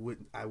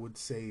 I would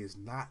say is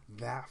not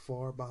that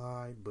far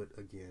behind, but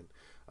again,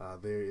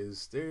 there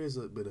is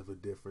a bit of a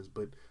difference.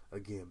 But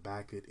again,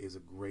 Beckett is a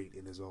great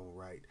in his own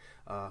right.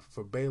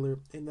 For Baylor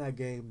in that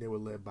game, they were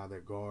led by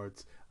their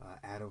guards.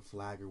 Adam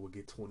Flagger will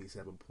get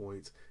 27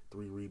 points,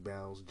 3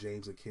 rebounds.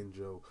 James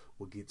Akinjo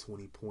will get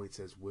 20 points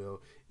as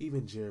well.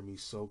 Even Jeremy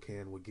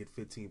Sokan will get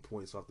 15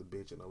 points off the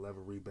bench and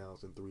 11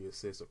 rebounds and 3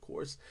 assists. Of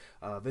course,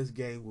 this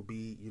game will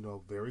be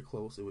very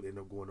close. It would end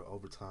up going to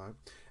overtime,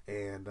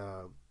 and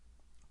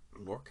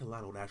North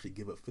Carolina would actually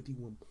give up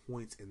 51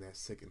 points in that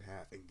second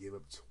half and give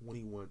up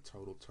 21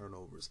 total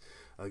turnovers.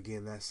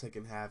 Again, that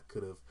second half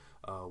could have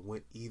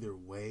went either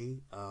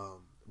way,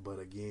 but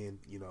again,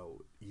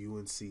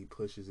 UNC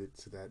pushes it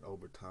to that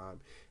overtime,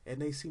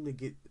 and they seem to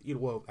get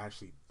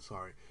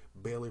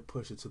Baylor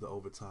pushed it to the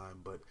overtime,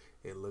 but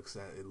it looked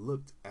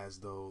as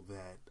though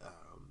that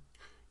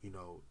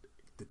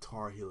the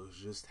Tar Heels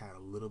just had a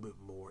little bit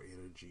more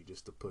energy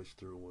just to push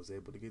through and was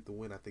able to get the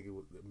win. I think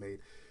it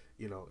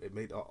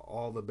made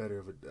all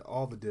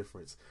the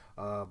difference.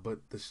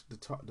 But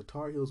the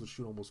Tar Heels would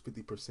shoot almost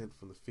 50%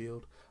 from the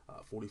field,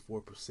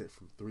 44%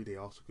 from three. They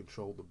also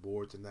controlled the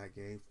boards in that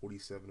game,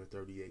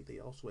 47-38. They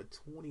also had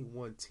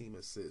 21 team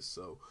assists.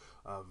 So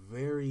a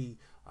very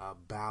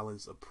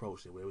balanced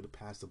approach. They were able to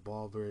pass the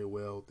ball very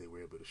well. They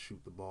were able to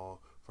shoot the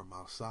ball from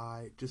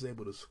outside, just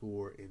able to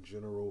score in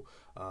general.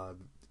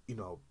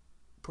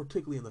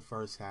 Particularly in the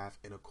first half,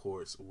 and of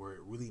course where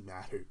it really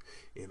mattered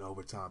in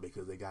overtime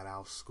because they got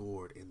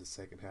outscored in the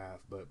second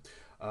half. But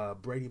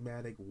Brady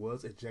Manek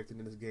was ejected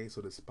in this game,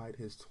 so despite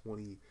his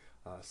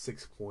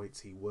 26 points,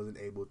 he wasn't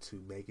able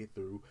to make it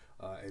through.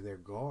 And their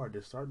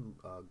starting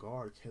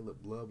guard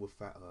Caleb Love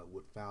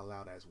would foul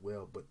out as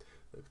well. But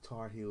the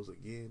Tar Heels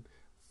again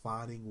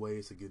finding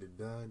ways to get it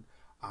done.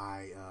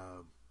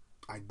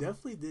 I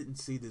definitely didn't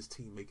see this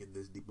team making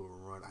this deep of a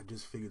run. I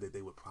just figured that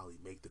they would probably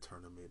make the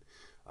tournament,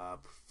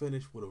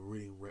 finish with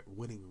a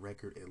winning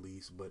record at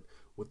least. But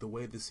with the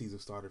way the season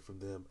started from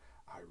them,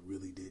 I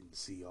really didn't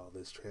see all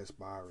this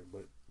transpiring.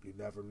 But you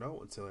never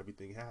know until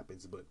everything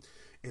happens. But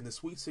in the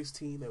Sweet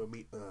 16, they would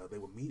meet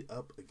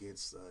up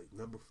against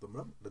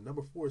the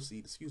number 4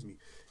 seed,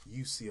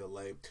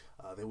 UCLA.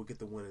 They would get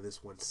the win in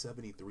this one,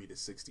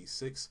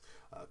 73-66.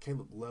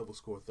 Caleb Love will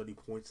score 30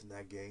 points in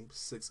that game,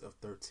 6 of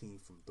 13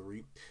 from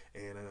 3,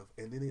 and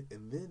then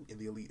in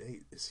the Elite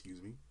 8,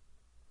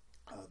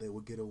 they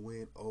would get a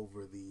win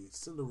over the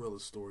Cinderella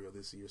story of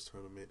this year's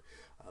tournament,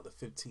 the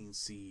 15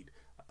 seed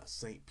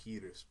St.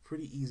 Peter's.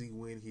 Pretty easy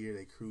win here.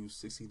 They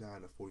cruised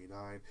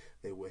 69-49.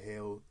 They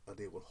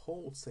would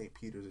hold St.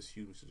 Peter's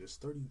to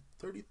just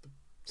 30.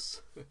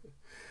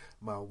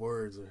 My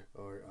words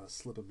are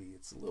slipping me.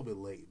 It's a little bit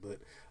late, but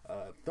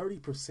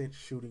 30%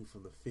 shooting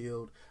from the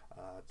field,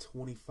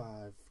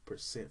 25%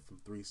 from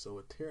 3. So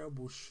a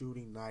terrible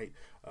shooting night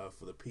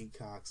for the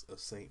Peacocks of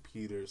St.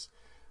 Peter's.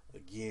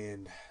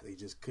 Again, they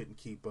just couldn't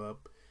keep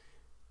up,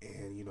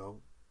 and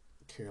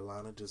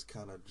Carolina just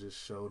kind of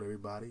showed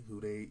everybody who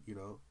they,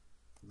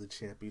 the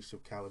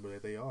championship caliber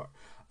that they are.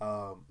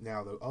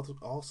 Now, the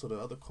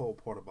other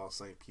cold part about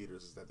St.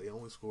 Peter's is that they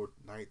only scored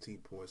 19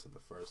 points in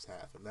the first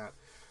half, and that,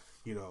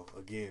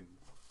 again,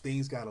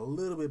 things got a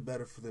little bit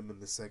better for them in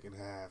the second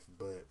half,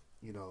 but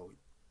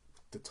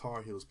the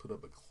Tar Heels put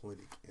up a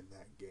clinic in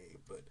that game.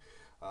 But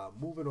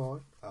moving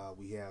on,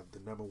 we have the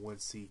number 1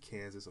 seed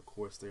Kansas, of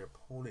course, their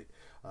opponent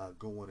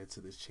going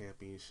into this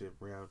championship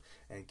round,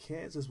 and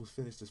Kansas would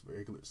finish the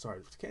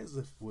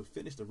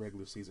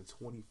regular season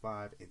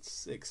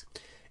 25-6,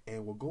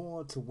 and will go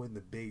on to win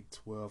the Big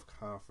 12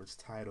 conference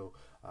title.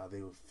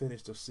 They would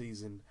finish the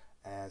season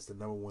as the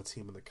number 1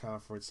 team in the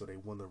conference, so they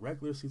won the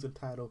regular season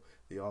title.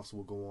 They also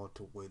will go on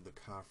to win the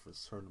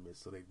conference tournament,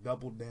 so they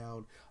doubled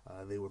down.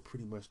 They were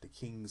pretty much the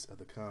kings of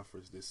the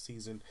conference this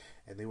season,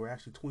 and they were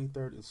actually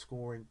 23rd in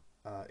scoring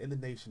in the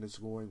nation in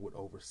scoring with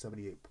over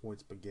 78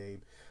 points per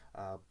game.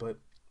 But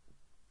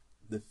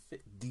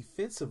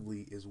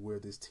defensively is where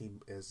this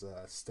team has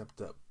stepped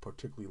up,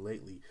 particularly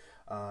lately.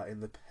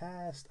 In the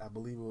past, I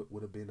believe it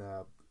would have been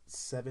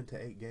 7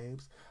 to 8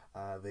 games.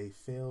 They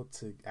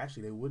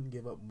wouldn't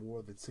give up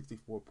more than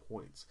 64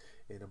 points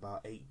in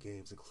about 8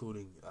 games,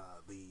 including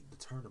the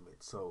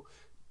tournament. So,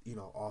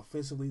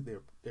 offensively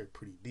they're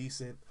pretty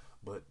decent,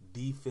 but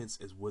defense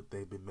is what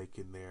they've been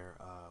making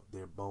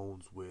their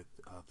bones with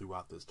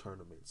throughout this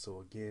tournament. So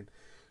again,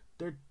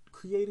 they're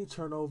creating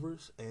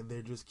turnovers, and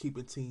they're just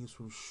keeping teams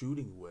from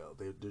shooting well.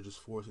 They're just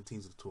forcing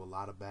teams into a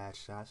lot of bad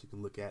shots. You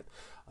can look at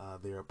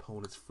their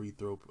opponent's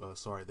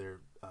their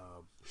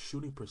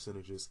shooting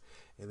percentages,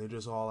 and they're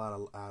just all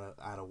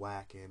out of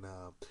whack. And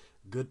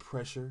good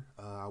pressure.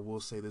 I will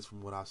say this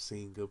from what I've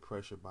seen: good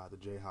pressure by the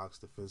Jayhawks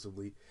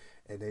defensively,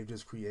 and they've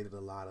just created a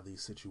lot of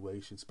these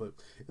situations. But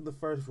in the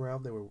first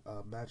round, they were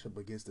matched up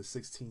against the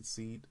 16th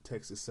seed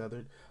Texas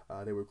Southern.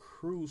 They were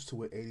cruised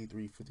to an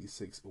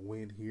 83-56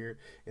 win here.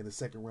 In the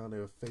second round, they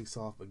would face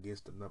off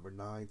against the number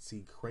 9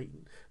 seed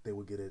Creighton. They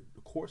could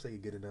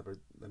get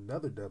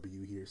another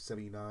W here,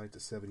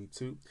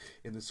 79-72.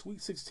 In the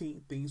Sweet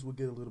 16, things would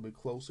get a little bit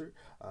closer.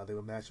 They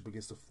would match up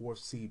against the 4th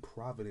seed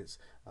Providence.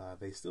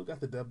 They still got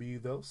the W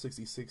though,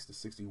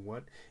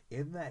 66-61.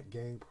 In that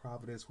game,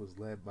 Providence was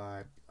led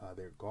by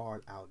their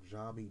guard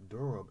Aljami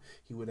Durham.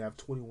 He would have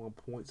 21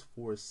 points,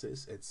 4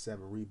 assists, and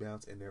 7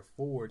 rebounds. And their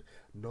forward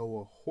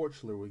Noah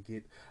Horchler would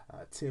get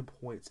 10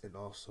 points and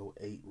also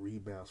 8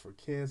 rebounds for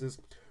Kansas.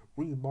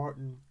 Reed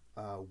Martin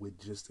would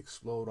just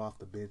explode off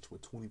the bench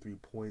with 23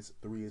 points,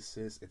 3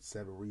 assists, and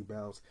 7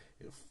 rebounds.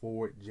 And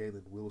forward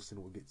Jalen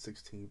Wilson would get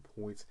 16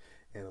 points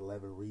and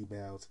 11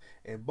 rebounds.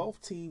 And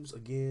both teams,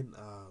 again,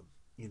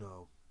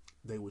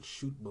 they would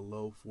shoot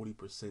below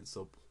 40%,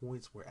 so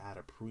points were at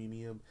a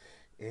premium.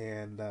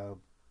 And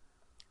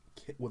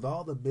with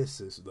all the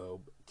misses,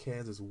 though,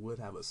 Kansas would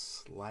have a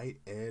slight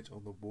edge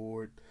on the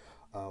board.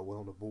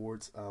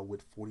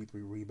 With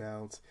 43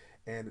 rebounds,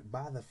 and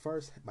by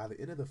the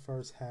end of the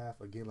first half,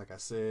 again, like I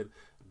said,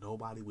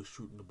 nobody was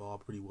shooting the ball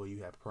pretty well.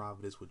 You had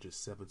Providence with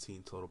just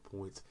 17 total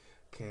points.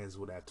 Kansas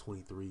would have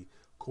 23.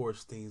 Of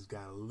course, things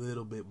got a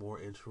little bit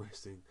more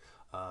interesting.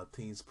 Both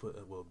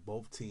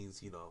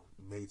teams,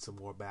 made some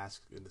more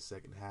baskets in the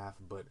second half,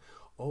 but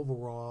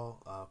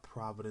overall,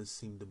 Providence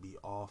seemed to be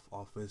off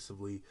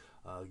offensively.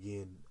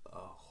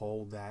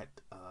 Hold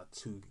that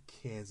to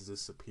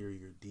Kansas'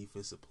 superior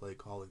defensive play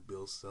calling.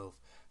 Bill Self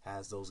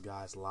has those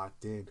guys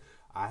locked in.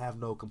 I have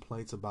no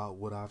complaints about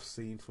what I've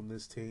seen from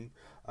this team.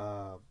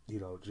 And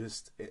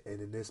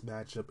in this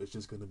matchup, it's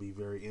just going to be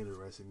very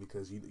interesting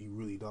because you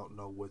really don't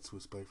know what to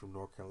expect from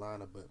North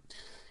Carolina. But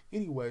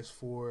anyways,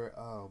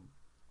 for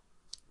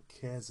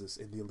Kansas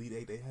in the Elite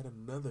Eight, they had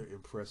another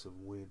impressive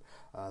win.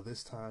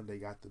 This time they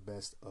got the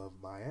best of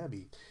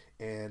Miami,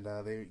 and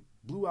they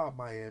blew out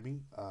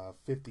Miami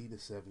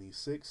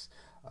 50-76.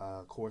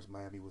 Of course,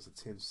 Miami was a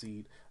 10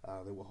 seed.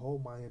 They will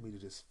hold Miami to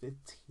just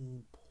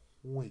 15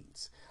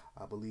 points,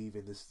 I believe,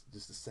 in just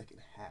the second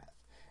half.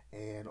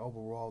 And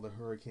overall, the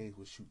Hurricanes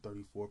would shoot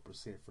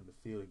 34% from the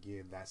field.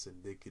 Again, that's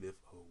indicative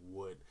of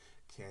what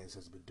Kansas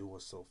has been doing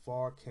so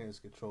far. Kansas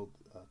controlled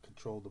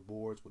the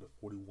boards with a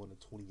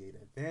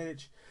 41-28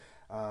 advantage.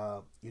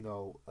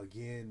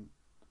 Again,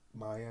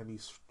 Miami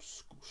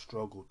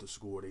struggled to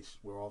score. They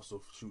were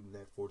also shooting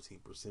at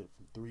 14%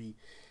 from three.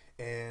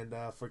 And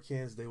for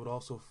Kansas, they would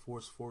also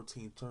force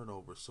 14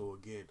 turnovers. So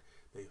again,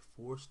 they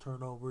force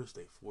turnovers.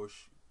 They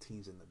force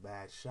teams into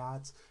bad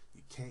shots.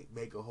 You can't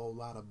make a whole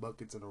lot of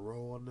buckets in a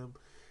row on them.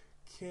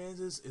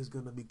 Kansas is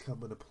going to be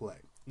coming to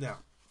play. Now,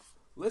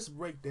 let's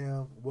break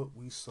down what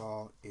we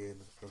saw in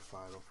the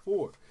Final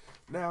Four.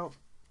 Now,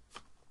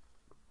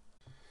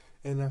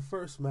 in that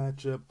first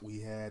matchup, we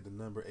had the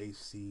number 8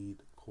 seed,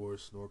 of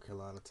course, North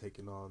Carolina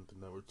taking on the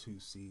number 2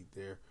 seed,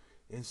 their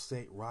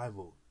in-state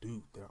rival,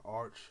 Duke, their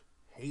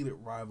arch-hated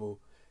rival.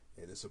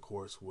 And this, of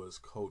course, was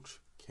Coach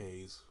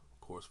K's,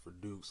 of course, for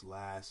Duke's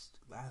last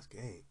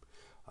game.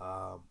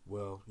 But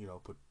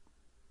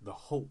the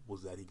hope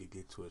was that he could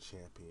get to a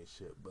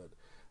championship, but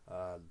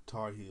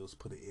Tar Heels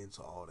put an end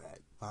to all that.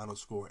 Final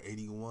score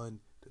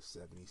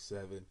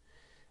 81-77.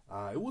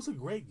 It was a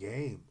great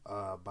game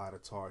by the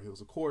Tar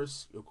Heels. Of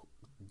course,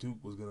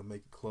 Duke was going to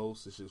make it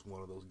close. It's just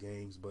one of those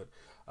games. But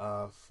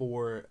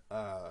for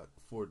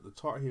the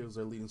Tar Heels,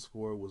 their leading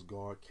scorer was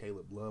guard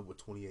Caleb Love with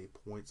 28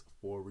 points,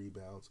 4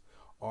 rebounds.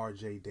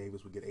 R.J.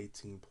 Davis would get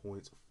 18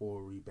 points,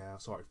 4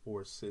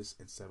 assists,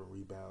 and 7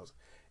 rebounds.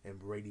 And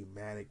Brady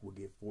Manick would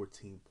get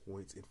 14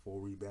 points and 4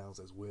 rebounds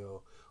as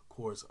well. Of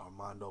course,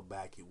 Armando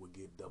Backett would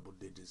get double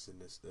digits in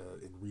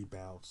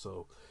rebounds.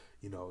 So,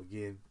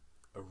 again,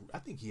 I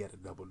think he had a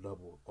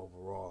double-double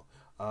overall.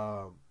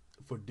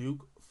 For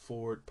Duke,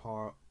 forward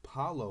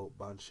Paulo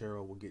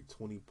Banchero will get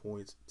 20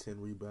 points, 10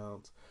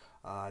 rebounds.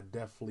 I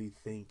definitely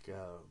think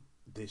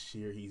this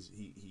year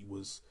he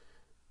was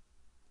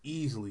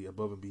easily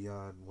above and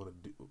beyond one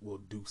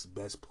of Duke's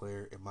best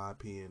player, in my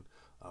opinion.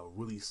 A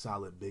really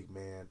solid big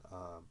man.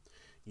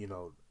 He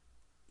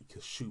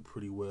can shoot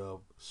pretty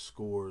well,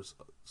 scores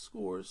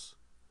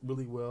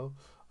really well,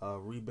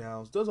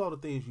 rebounds, does all the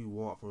things you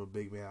want from a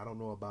big man. I don't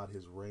know about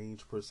his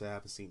range per se. I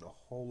haven't seen a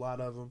whole lot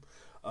of him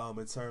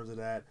in terms of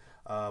that,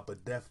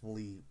 but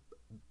definitely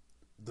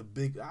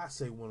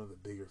one of the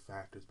bigger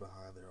factors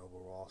behind their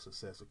overall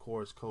success. Of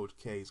course, Coach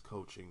K's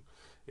coaching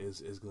is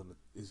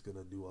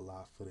gonna do a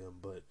lot for them,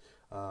 but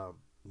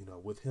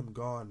with him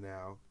gone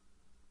now,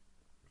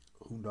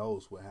 who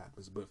knows what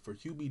happens. But for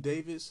Hubie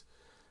Davis,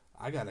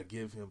 I gotta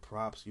give him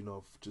props,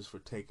 just for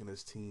taking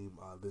his team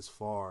this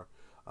far.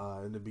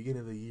 In the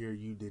beginning of the year,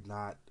 you did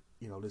not,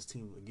 this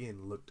team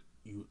again looked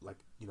like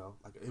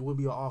it would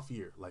be an off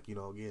year. It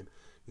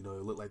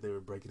looked like they were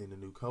breaking in a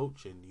new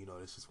coach, and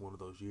it's just one of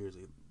those years,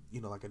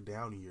 like a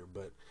down year.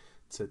 But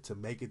to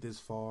make it this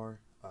far,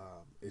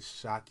 is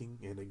shocking.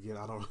 And again,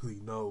 I don't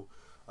really know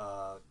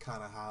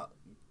kind of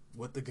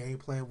what the game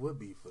plan would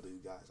be for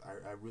these guys.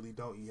 I really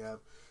don't. You have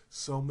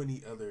so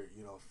many other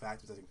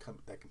factors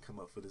that can come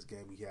up for this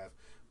game. You have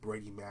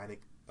Brady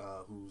Manick,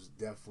 who's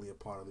definitely a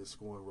part of this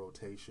scoring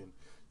rotation.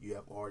 You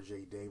have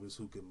R.J. Davis,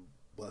 who can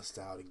bust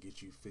out and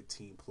get you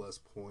 15 plus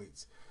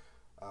points.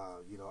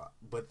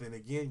 But then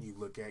again, you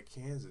look at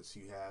Kansas.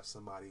 You have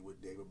somebody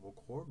with David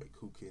McCormick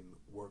who can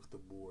work the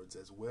boards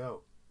as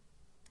well.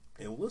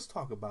 And let's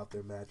talk about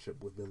their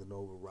matchup with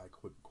Villanova right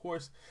quick. Of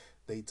course,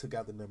 they took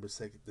out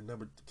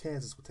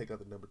Kansas would take out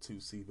the number 2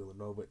 seed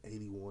Villanova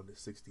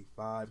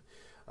 81-65.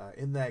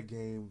 In that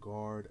game,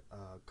 guard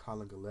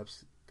Colin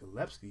Gillespie,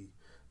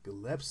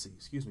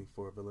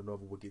 for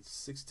Villanova would get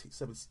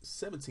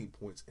 17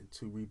 points and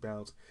 2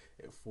 rebounds.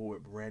 And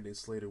forward Brandon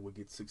Slater would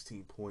get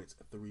 16 points,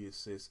 3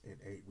 assists, and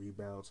 8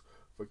 rebounds.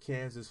 For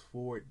Kansas,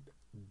 forward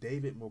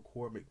David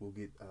McCormick will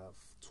get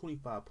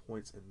 25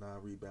 points and 9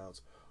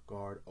 rebounds.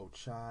 Guard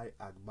Ochai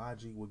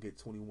Agbaji will get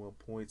 21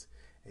 points,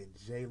 and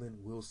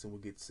Jalen Wilson will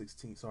get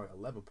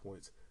 11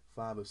 points,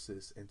 5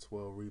 assists, and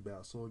 12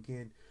 rebounds. So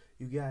again,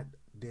 you got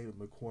David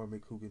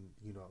McCormick who can,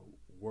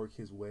 work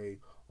his way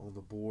on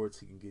the boards.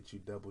 He can get you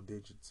double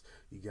digits.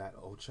 You got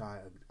Ochai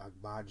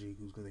Agbaji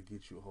who's going to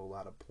get you a whole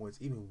lot of points.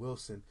 Even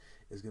Wilson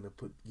is going to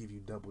give you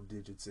double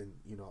digits and,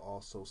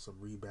 also some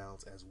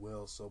rebounds as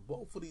well. So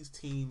both of these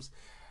teams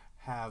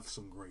have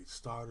some great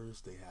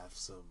starters. They have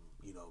some,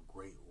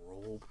 great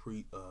role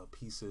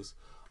pieces.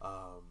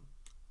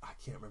 I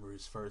can't remember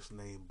his first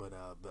name, but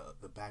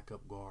the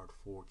backup guard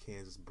for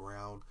Kansas,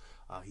 Brown,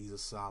 he's a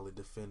solid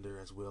defender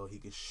as well. He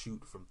can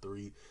shoot from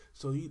 3.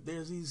 So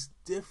there's these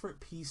different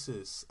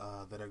pieces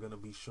that are going to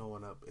be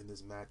showing up in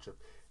this matchup.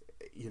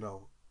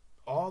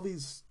 All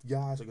these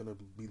guys are going to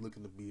be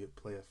looking to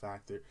play a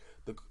factor.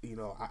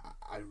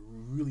 I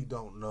really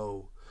don't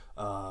know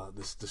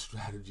the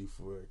strategy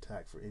for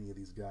attack for any of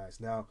these guys.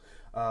 Now,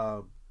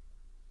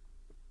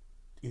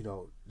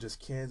 just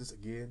Kansas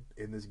again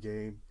in this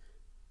game.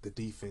 The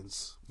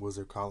defense was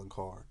their calling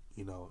card.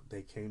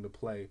 They came to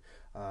play.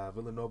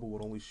 Villanova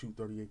would only shoot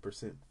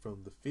 38%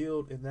 from the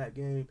field in that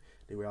game.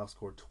 They were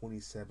outscored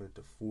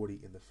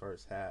 27-40 in the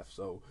first half.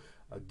 So,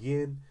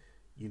 again,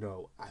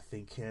 I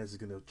think Kansas is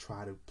going to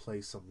try to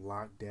play some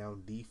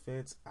lockdown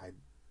defense.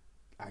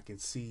 I can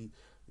see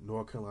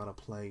North Carolina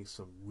playing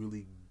some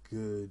really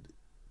good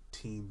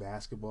team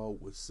basketball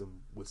with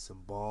some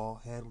ball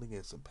handling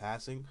and some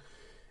passing.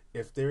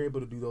 If they're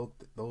able to do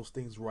those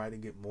things right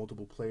and get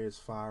multiple players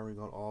firing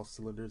on all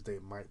cylinders, they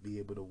might be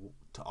able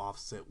to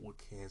offset what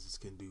Kansas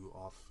can do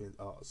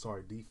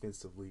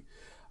defensively.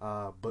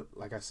 But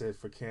like I said,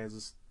 for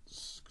Kansas,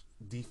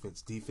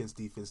 defense.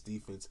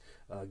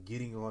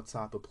 Getting on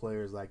top of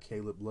players like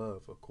Caleb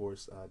Love, of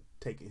course,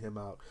 taking him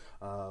out,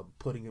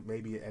 putting it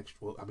maybe an extra.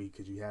 Well,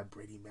 because you have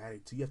Brady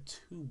Manek too. You have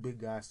 2 big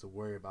guys to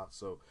worry about.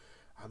 So,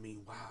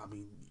 wow.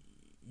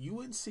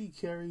 UNC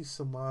carries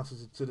some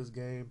monsters into this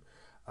game.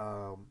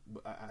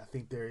 But I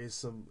think there is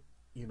some,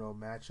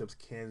 matchups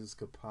Kansas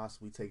could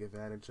possibly take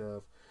advantage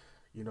of.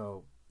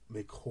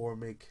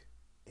 McCormick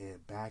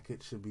and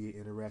Backett should be an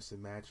interesting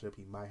matchup.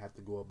 He might have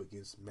to go up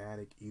against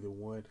Manek, either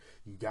one.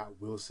 You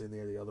got Wilson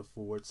there, the other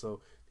forward.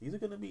 So these are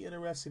going to be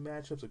interesting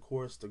matchups. Of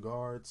course, the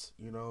guards,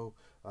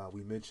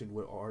 we mentioned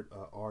what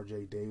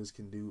RJ Davis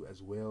can do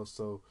as well.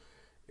 So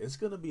it's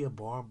going to be a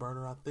barn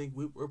burner. I think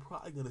we're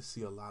probably going to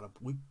see a lot of.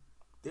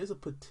 There's a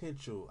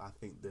potential. I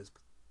think there's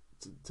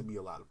to be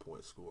a lot of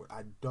points scored.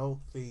 I don't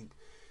think.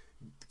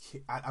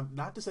 I'm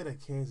not to say that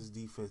Kansas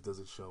defense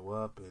doesn't show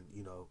up, and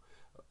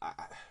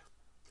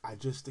I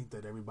just think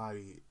that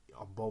everybody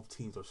on both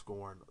teams are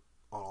scoring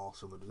on all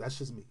cylinders. That's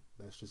just me.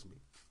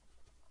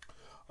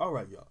 All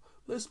right, y'all.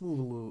 Let's move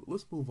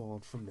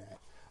on from that.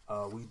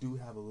 We do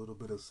have a little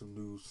bit of some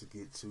news to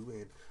get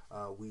to,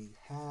 and we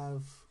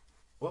have.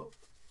 Well,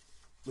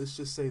 let's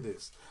just say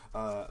this.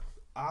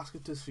 Oscar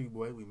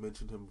Tshiebwe, we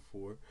mentioned him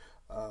before.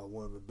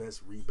 One of the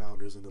best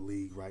rebounders in the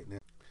league right now.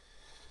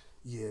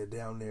 Yeah,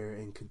 down there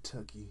in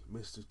Kentucky,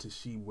 Mr.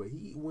 Tshiebwe.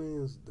 He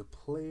wins the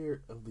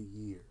Player of the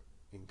Year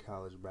in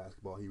college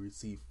basketball. He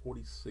received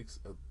 46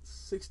 of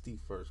 60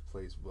 first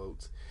place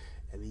votes,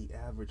 and he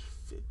averaged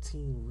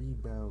 15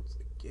 rebounds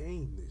a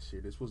game this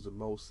year. This was the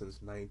most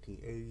since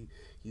 1980.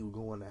 He will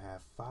go on to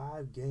have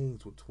 5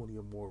 games with 20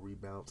 or more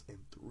rebounds and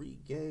 3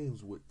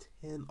 games with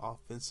 10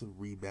 offensive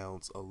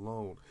rebounds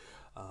alone.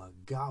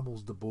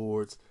 Gobbles the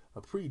boards,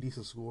 a pretty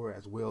decent scorer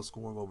as well,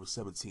 scoring over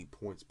 17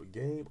 points per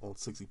game on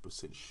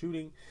 60%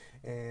 shooting.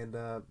 And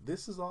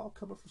this is all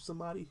coming from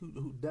somebody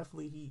who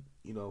definitely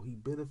he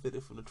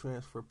benefited from the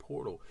transfer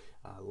portal.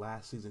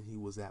 Last season he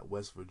was at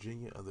West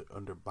Virginia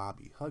under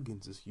Bobby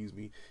Huggins,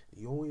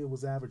 He only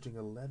was averaging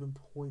 11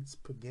 points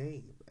per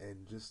game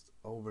and just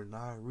over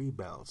 9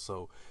 rebounds.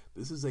 So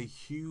this is a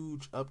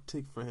huge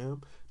uptick for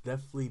him.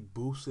 Definitely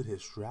boosted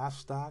his draft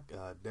stock.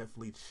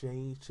 Definitely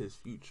changed his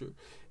future.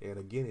 And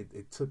again,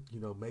 it took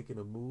making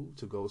a move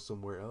to go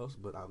somewhere else,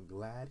 but I'm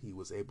glad he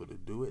was able to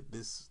do it.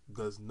 This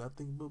does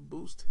nothing but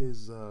boost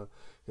his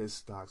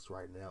stocks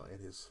right now and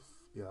his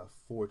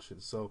fortune.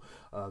 So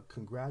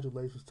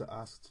congratulations to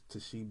Oscar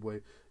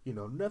Tshiebwe.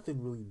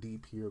 Nothing really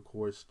deep here, of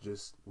course,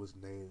 just was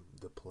named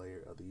the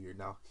Player of the Year.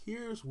 Now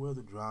here's where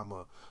the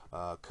drama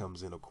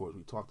comes in. Of course,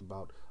 we talked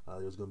about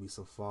there's going to be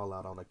some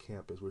fallout on the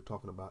campus. We're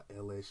talking about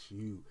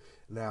LSU.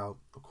 Now,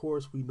 of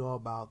course, we know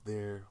about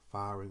their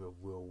firing of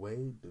Will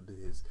Wade due to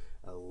his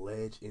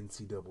alleged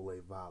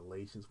NCAA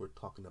violations. We're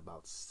talking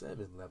about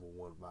 7 level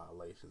 1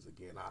 violations.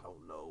 Again, I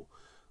don't know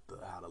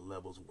how the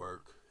levels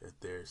work, if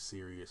they're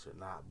serious or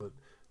not, but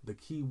The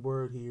key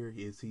word here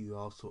is he's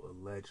also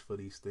alleged for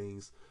these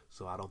things,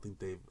 so I don't think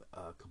they've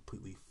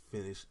completely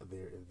finished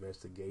their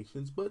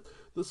investigations. But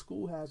the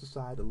school has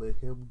decided to let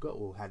him go,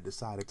 or had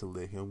decided to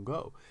let him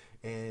go.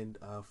 And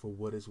for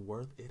what it's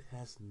worth, it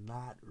has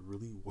not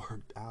really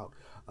worked out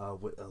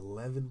with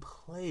 11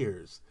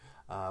 players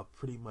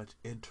pretty much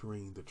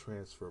entering the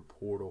transfer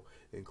portal,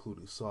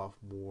 including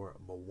sophomore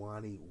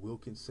Mawani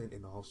Wilkinson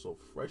and also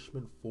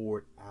freshman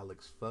forward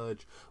Alex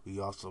Fudge. We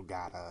also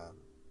got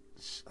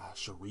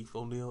Sharif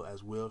O'Neal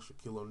as well,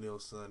 Shaquille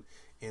O'Neal's son,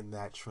 in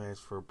that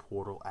transfer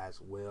portal as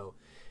well.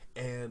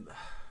 And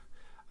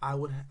I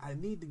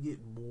need to get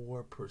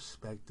more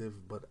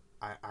perspective, but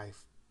I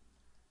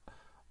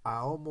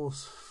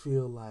almost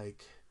feel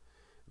like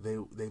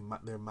there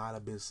might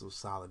have been some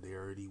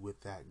solidarity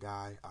with that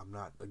guy. I'm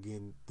not,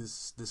 again,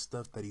 this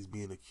stuff that he's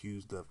being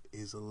accused of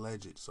is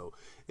alleged, so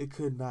it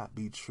could not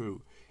be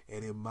true.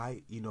 And it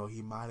might, he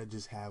might have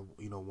just had,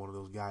 one of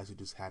those guys who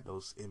just had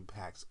those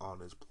impacts on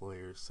his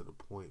players to the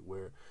point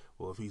where,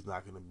 well, if he's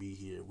not going to be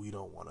here, we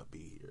don't want to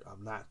be here.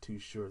 I'm not too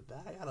sure.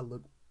 That I got to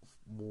look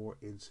more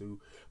into,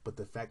 but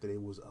the fact that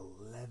it was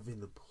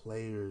 11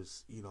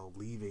 players,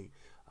 leaving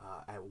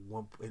at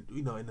one,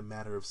 in the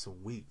matter of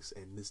some weeks,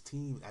 and this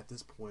team at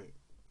this point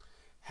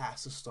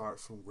has to start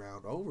from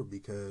ground over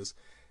because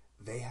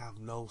they have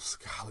no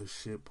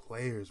scholarship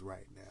players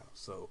right now.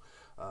 So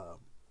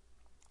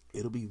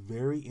it'll be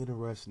very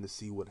interesting to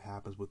see what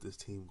happens with this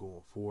team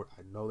going forward.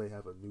 I know they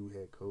have a new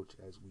head coach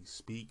as we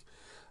speak,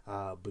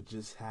 but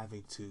just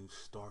having to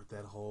start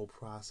that whole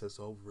process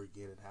over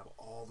again and have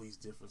all these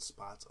different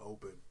spots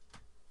open.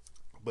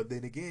 But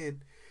then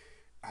again,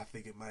 I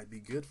think it might be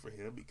good for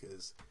him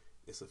because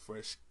it's a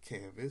fresh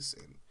canvas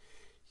and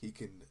he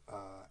can,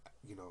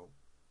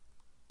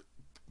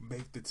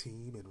 make the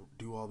team and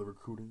do all the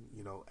recruiting,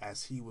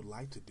 as he would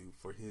like to do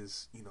for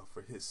his,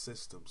 for his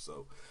system.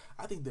 So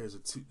I think there's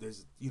two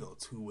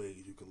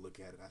ways you can look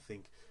at it. I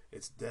think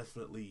it's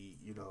definitely,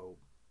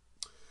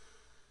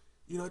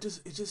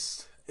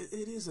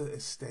 it is a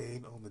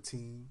stain on the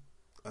team,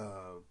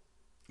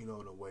 in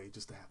a way,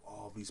 just to have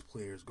all these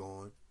players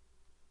gone.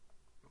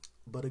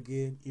 But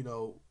again,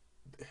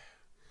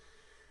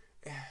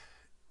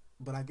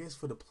 but I guess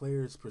for the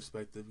players'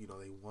 perspective,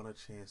 they want a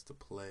chance to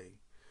play.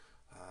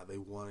 They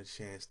want a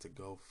chance to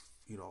go,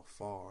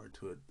 far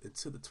into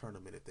the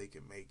tournament if they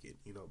can make it,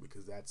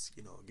 because that's,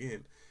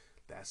 again,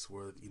 that's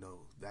where,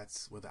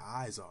 that's where the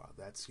eyes are.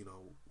 That's,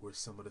 where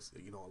some of the,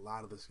 a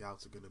lot of the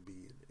scouts are going to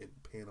be and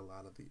paying a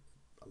lot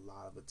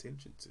of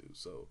attention to.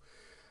 So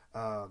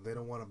they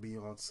don't want to be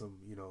on some,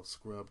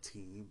 scrub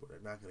team, but they're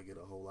not going to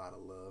get a whole lot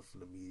of love from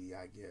the media,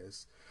 I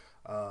guess.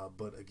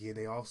 But again,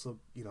 they also,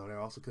 there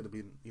also could have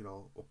been,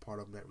 a part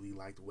of them that really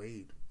liked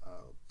Wade.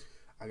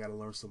 I got to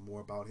learn some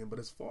more about him. But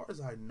as far as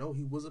I know,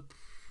 he was a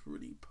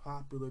pretty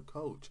popular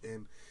coach.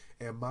 And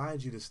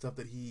mind you, the stuff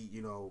that he,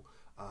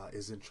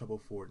 is in trouble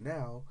for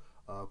now,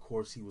 of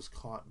course, he was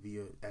caught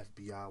via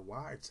FBI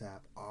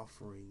wiretap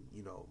offering,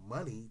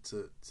 money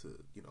to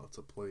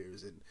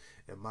players. And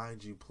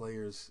mind you,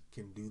 players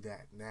can do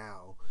that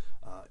now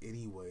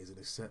anyways and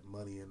accept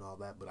money and all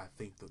that. But I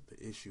think that the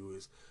issue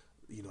is,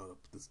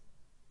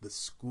 the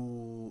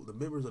school, the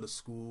members of the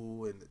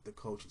school and the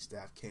coaching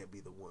staff can't be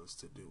the ones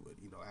to do it.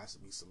 It has to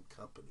be some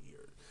company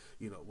or,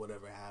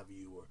 whatever have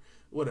you, or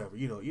whatever,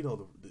 the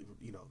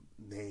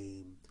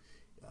name,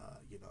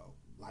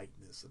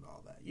 likeness and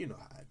all that. You know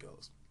how it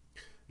goes.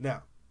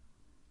 Now,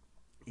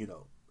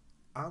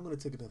 I'm going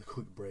to take another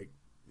quick break,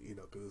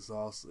 because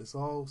it's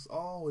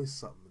always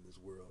something in this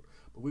world.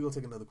 But we're going to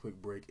take another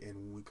quick break, and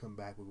when we come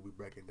back, we're going to be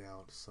breaking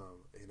down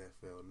some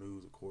NFL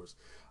news. Of course,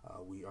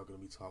 we are going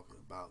to be talking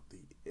about the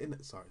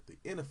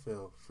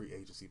NFL free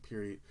agency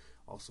period.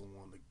 Also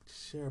want to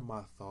share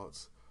my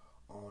thoughts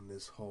on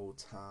this whole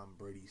Tom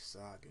Brady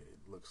saga. It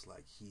looks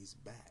like he's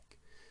back.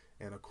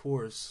 And, of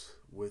course,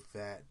 with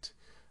that,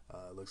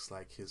 looks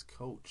like his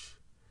coach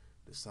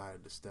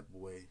decided to step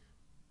away.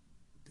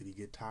 Did he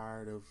get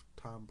tired of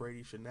Tom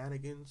Brady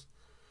shenanigans?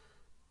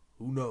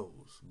 Who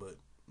knows? But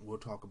we'll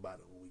talk about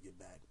it when we get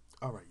back.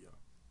 All right, y'all.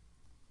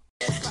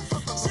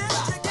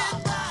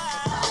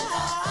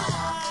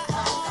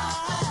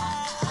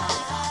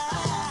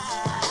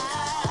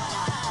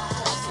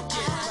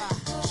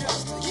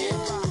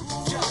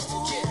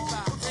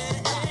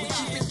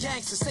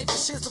 Safe for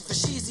shizzle for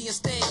sheezy and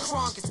stay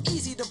crunk. It's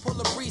easy to pull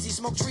a breezy,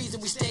 smoke trees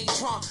and we stay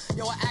drunk.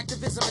 Yo,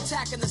 activism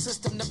attacking the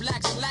system. The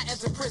blacks and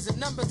Latins in prison,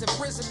 numbers in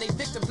prison. They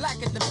victim black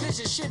in the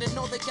vision. Shit, and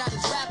know they got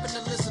us rapping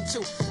to listen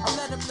to. I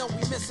let them know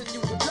we missing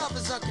you. The love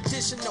is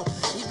unconditional.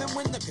 Even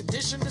when the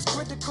condition is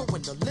critical,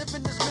 when the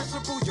living is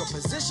miserable, your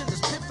position is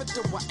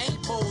pivotal. I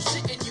ain't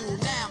bullshitting you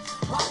now.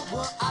 Why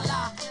would I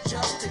lie?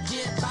 Just to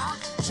get by,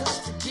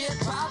 just to get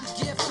by,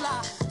 we get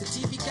fly. The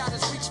TV got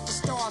us reaching for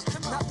stars,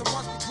 not the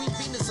ones between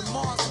Venus and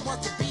Mars. The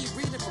ones to be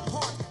reading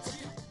reports.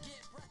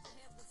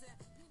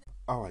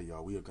 All right,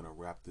 y'all, we are going to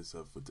wrap this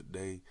up for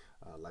today.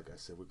 Like I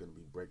said, we're going to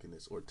be breaking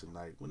this, or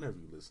tonight, whenever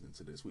you're listening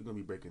to this, we're going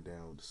to be breaking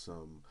down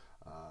some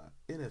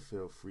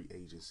NFL free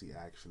agency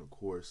action. Of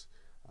course,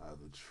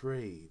 the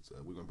trades.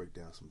 We're going to break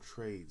down some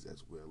trades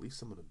as well, at least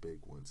some of the big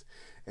ones.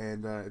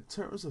 And in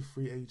terms of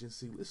free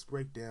agency, let's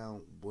break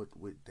down what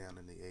went down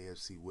in the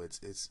AFC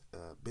West. It's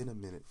been a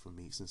minute for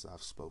me since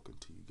I've spoken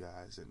to you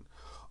guys, and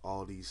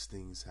all these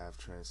things have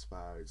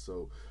transpired.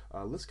 So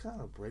let's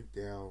kind of break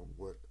down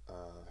what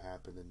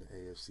happened in the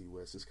AFC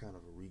West. It's kind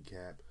of a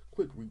recap,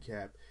 quick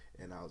recap,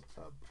 and I'll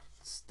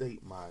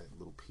state my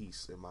little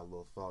piece and my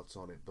little thoughts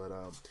on it. But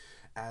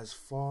as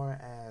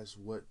far as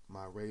what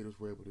my Raiders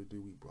were able to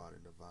do, we brought in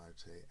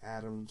Davante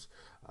Adams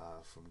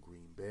from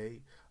Green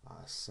Bay.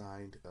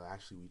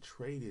 We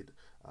traded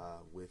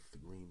with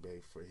Green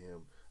Bay for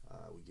him.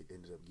 We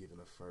ended up giving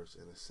a first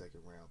and a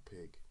second round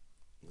pick.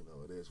 You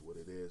know, it is what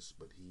it is,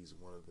 but he's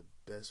one of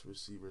the best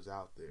receivers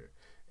out there.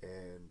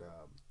 And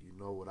you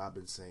know what I've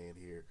been saying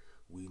here,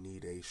 we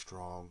need a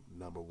strong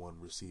number one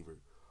receiver.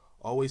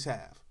 Always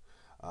have.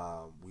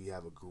 We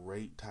have a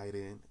great tight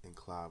end in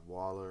Clive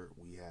Waller.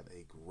 We have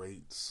a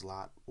great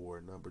slot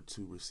or number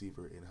two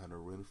receiver in Hunter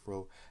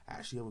Renfrow.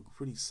 Actually have a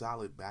pretty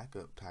solid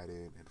backup tight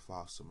end in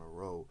Foster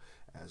Moreau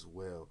as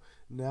well.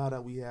 Now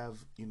that we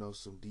have,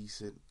 some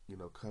decent,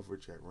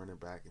 coverage at running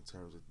back in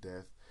terms of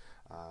depth,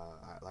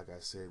 like I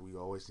said, we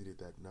always needed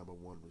that number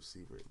one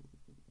receiver.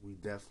 We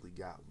definitely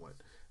got one.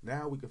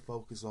 Now we can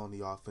focus on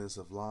the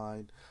offensive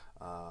line.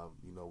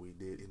 We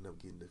did end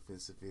up getting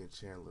defensive end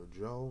Chandler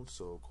Jones.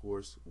 So, of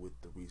course, with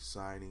the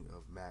re-signing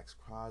of Max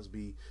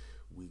Crosby,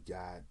 we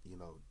got,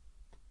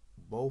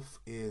 both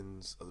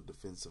ends of the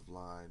defensive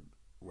line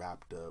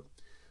wrapped up.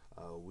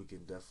 We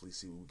can definitely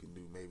see what we can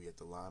do maybe at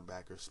the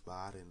linebacker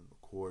spot, and,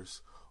 of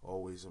course,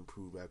 always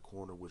improve at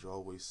corner, which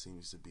always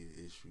seems to be an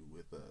issue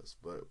with us.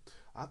 But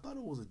I thought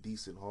it was a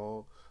decent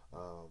haul.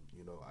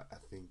 I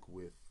think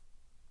with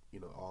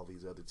all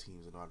these other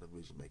teams in our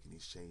division making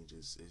these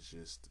changes is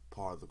just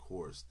part of the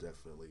course,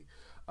 definitely.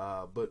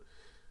 But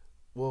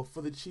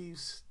for the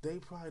Chiefs, they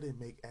probably didn't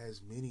make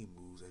as many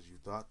moves as you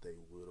thought they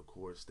would. Of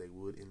course, they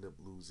would end up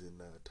losing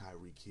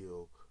Tyreek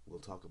Hill. We'll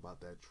talk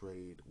about that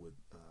trade with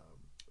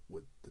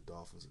the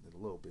Dolphins in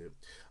a little bit.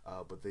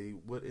 But they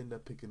would end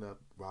up picking up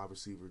wide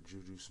receiver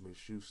Juju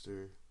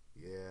Smith-Schuster.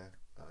 Yeah,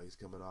 he's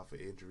coming off an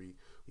injury.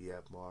 We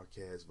have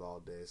Marquez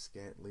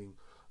Valdez-Scantling,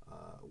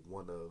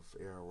 one of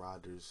Aaron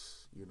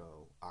Rodgers',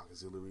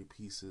 auxiliary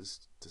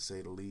pieces, to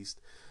say the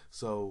least.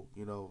 So,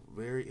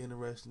 very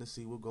interesting to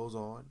see what goes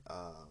on.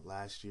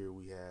 Last year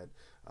we had,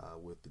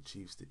 with the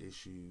Chiefs, the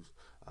issues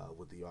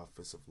with the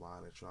offensive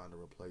line and trying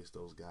to replace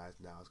those guys.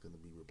 Now it's going to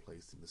be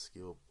replacing the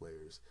skilled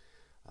players.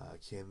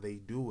 Can they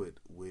do it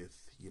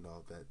with,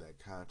 that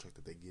contract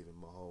that they give in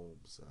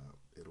Mahomes?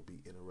 It'll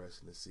be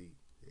interesting to see.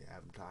 They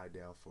have him tied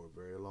down for a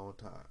very long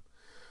time.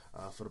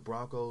 For the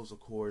Broncos, of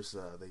course,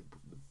 one of the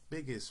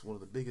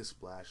biggest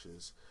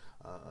splashes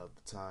of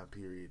the time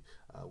period.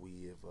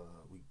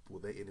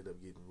 They ended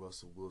up getting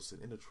Russell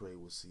Wilson in a trade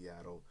with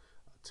Seattle,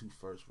 2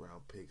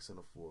 first-round picks and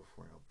a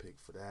 4th-round pick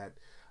for that,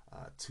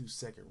 2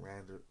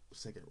 second-round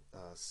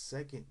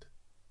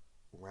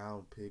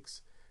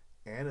picks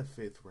and a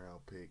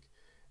 5th-round pick.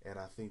 And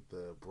I think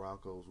the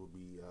Broncos will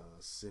be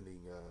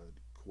sending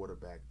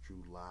quarterback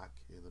Drew Lock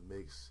in the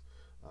mix,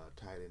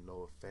 tight end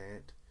Noah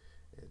Fant,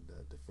 and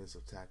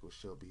defensive tackle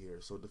Shelby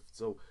Harris.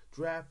 So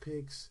draft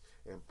picks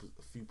and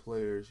a few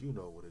players, you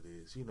know what it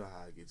is. You know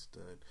how it gets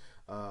done.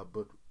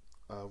 But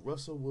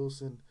Russell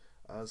Wilson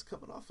is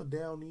coming off a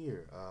down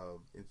year.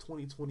 In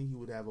 2020, he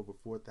would have over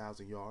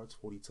 4,000 yards,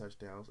 40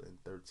 touchdowns, and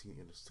 13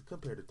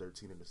 compared to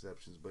 13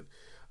 interceptions. But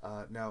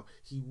now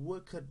he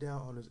would cut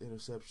down on his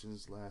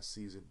interceptions last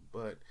season.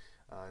 But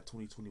in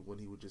 2021,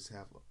 he would just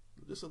have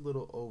just a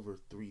little over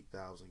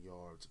 3,000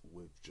 yards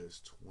with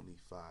just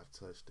 25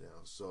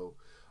 touchdowns. So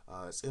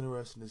it's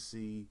interesting to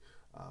see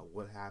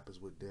what happens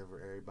with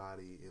Denver.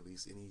 Everybody, at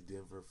least any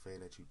Denver fan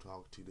that you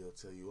talk to, they'll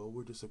tell you, oh,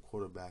 we're just a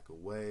quarterback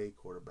away.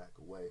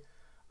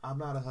 I'm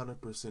not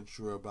 100%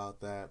 sure about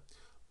that,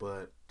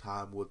 but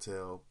time will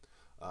tell.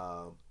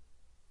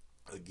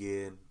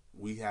 Again,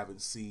 we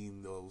haven't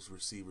seen those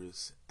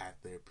receivers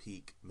at their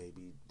peak.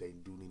 Maybe they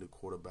do need a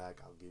quarterback.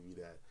 I'll give you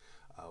that.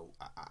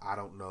 I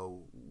don't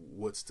know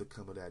what's to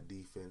come of that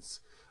defense.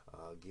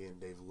 Again,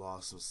 they've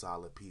lost some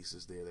solid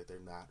pieces there that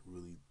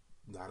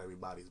not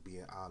everybody's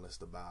being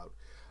honest about.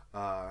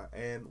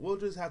 And we'll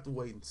just have to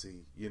wait and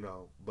see,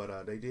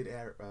 But they did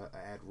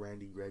add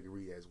Randy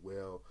Gregory as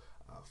well.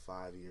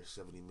 5-year,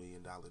 $70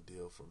 million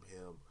deal from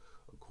him.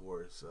 Of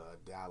course,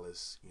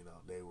 Dallas,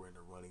 they were in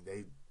the running.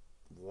 They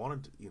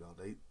wanted to,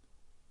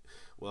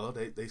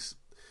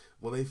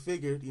 they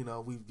figured,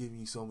 we've given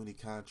you so many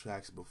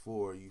contracts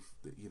before, you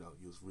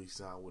was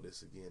re-signed with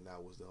us again.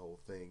 That was the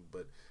whole thing.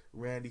 But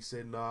Randy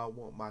said, no, I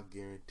want my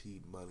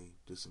guaranteed money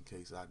just in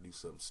case I do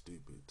something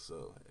stupid.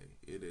 So,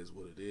 hey, it is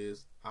what it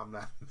is. I'm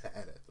not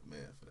mad at the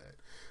man for that.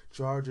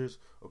 Chargers,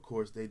 of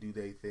course, they do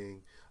their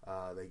thing.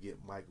 They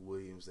get Mike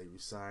Williams. They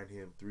resign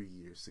him 3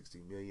 years,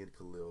 $60 million.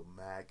 Khalil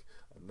Mack,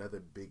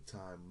 another big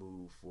time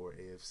move for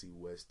AFC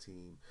West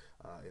team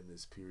in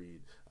this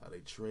period. They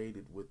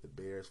traded with the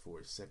Bears for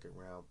a second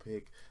round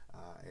pick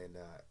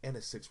and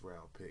a sixth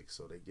round pick.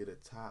 So they get a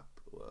top,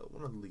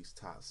 one of the least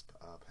top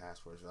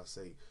pass rushers. I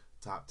say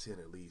top 10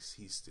 at least.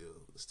 He's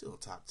still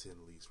top 10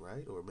 at least,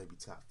 right? Or maybe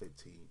top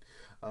 15.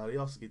 They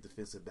also get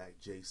defensive back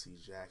J.C.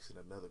 Jackson,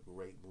 another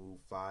great move,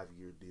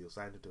 5-year deal,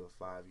 signed into a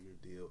 5-year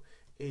deal,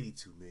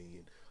 $82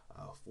 million,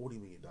 $40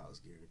 million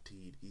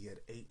guaranteed. He had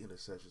 8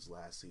 interceptions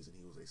last season.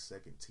 He was a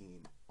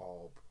second-team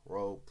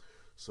All-Pro.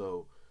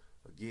 So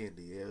again,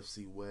 the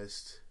AFC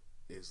West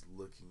is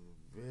looking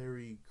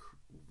very,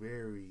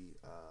 very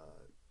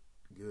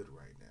good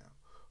right now.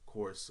 Of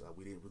course,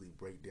 we didn't really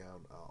break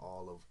down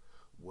all of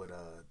what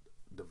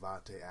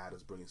Davante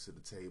Adams brings to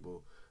the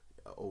table.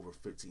 Over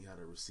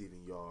 1,500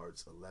 receiving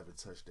yards, 11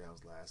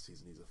 touchdowns last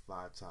season. He's a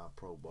 5-time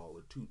Pro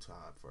Bowler,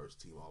 2-time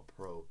first-team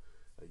All-Pro.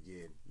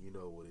 Again, you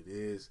know what it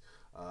is.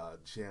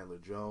 Chandler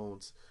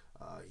Jones,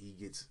 he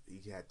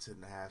had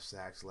 10.5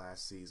 sacks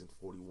last season,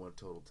 41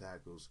 total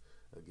tackles.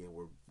 Again,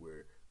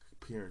 we're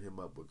pairing him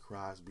up with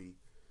Crosby.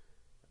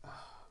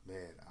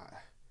 Man,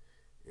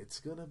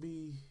 it's gonna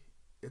be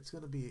an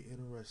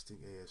interesting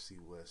AFC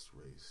West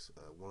race.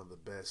 One of the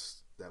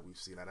best that we've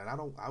seen, and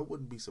I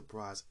wouldn't be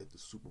surprised if the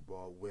Super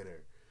Bowl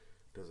winner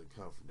doesn't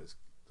come from this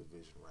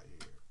division right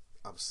here.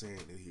 I'm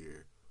saying it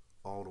here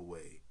all the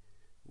way.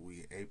 We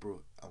in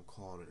April. I'm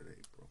calling it in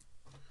April.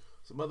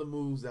 Some other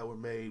moves that were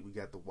made. We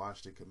got the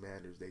Washington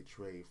Commanders. They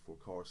trade for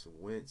Carson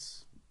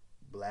Wentz.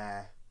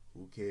 Blah.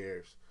 Who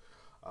cares?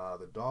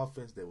 The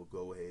Dolphins, they will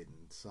go ahead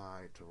and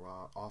sign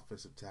Teron,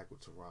 offensive tackle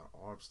Teron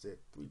Armstead,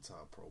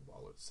 3-time Pro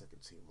Bowler,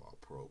 second-team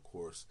All-Pro. Of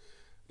course,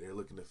 they're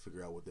looking to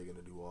figure out what they're going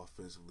to do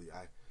offensively.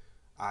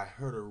 I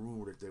heard a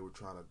rumor that they were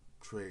trying to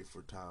trade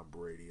for Tom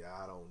Brady.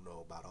 I don't know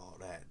about all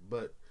that.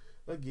 But,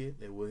 again,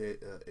 they will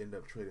end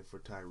up trading for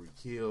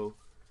Tyreek Hill.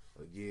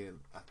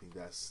 Again, I think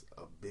that's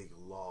a big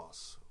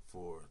loss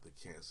for the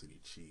Kansas City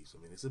Chiefs.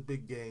 I mean, it's a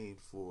big gain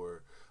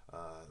for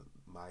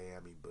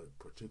Miami, but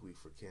particularly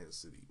for Kansas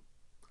City.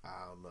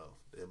 I don't know.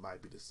 It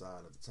might be the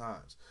sign of the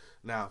times.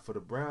 Now, for the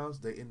Browns,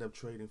 they end up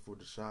trading for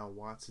Deshaun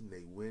Watson.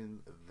 They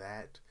win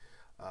that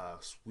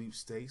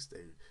sweepstakes.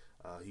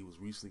 He was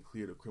recently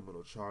cleared of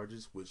criminal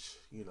charges, which,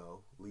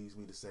 leads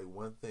me to say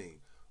one thing: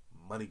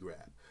 money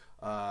grab.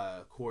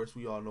 Of course,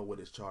 we all know what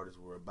his charges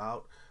were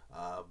about.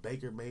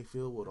 Baker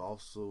Mayfield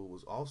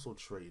was also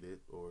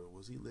traded, or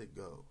was he let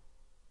go?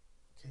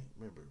 Can't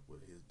remember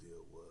what his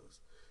deal was.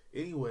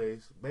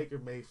 Anyways, Baker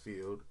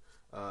Mayfield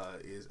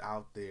is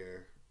out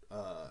there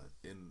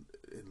in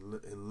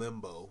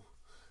limbo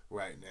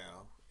right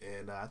now,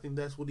 and I think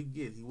that's what he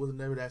get. He wasn't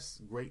never that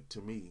great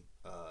to me.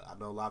 I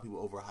know a lot of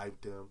people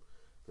overhyped him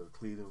because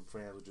Cleveland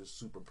fans were just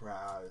super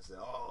proud and said,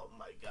 "Oh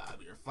my God,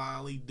 we're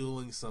finally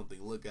doing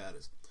something. Look at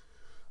us."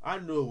 I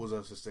knew it was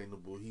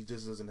unsustainable. He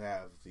just doesn't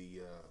have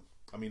the.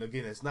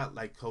 Again, it's not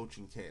like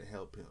coaching can't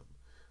help him,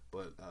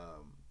 but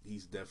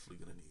he's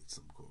definitely gonna need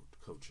some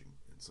coaching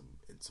and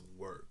some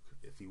work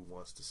if he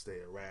wants to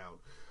stay around.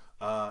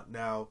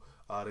 Now,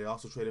 they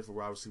also traded for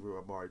wide receiver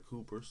Amari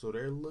Cooper, so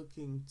they're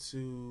looking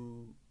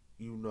to,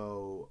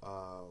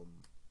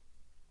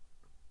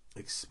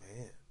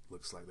 expand.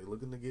 Looks like they're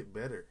looking to get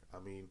better.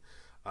 They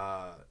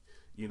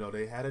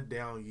had a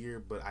down year,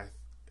 but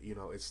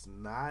it's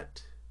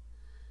not.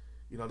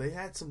 They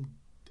had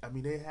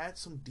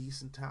some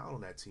decent talent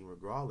on that team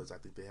regardless. I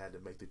think they had to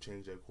make the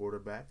change at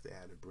quarterback. They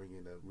had to bring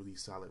in a really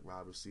solid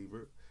wide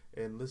receiver.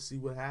 And let's see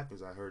what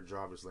happens. I heard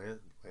Jarvis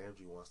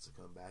Landry wants to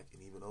come back,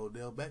 and even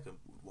Odell Beckham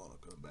would want to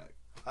come back.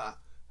 How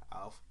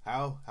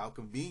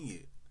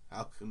convenient.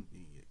 How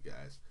convenient,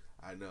 guys.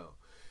 I know.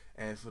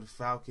 And for the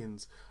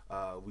Falcons,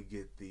 we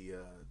get the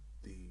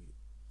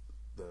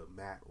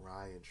Matt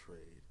Ryan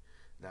trade.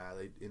 Now,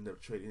 they end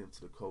up trading him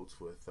to the Colts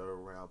for a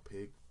 3rd-round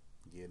pick.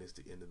 Again, it's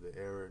the end of the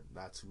era.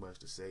 Not too much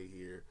to say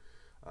here.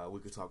 We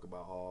could talk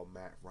about all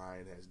Matt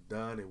Ryan has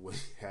done and what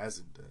he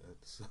hasn't done.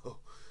 So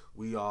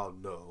we all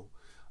know.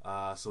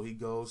 So he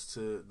goes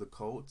to the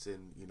Colts,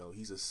 and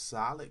he's a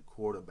solid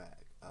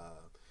quarterback.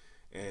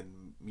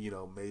 And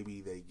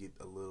maybe they get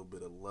a little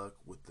bit of luck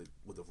with the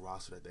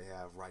roster that they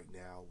have right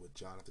now with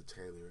Jonathan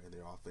Taylor and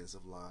their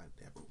offensive line.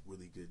 They have a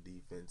really good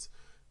defense.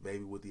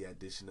 Maybe with the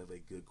addition of a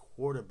good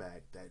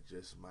quarterback, that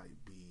just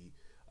might be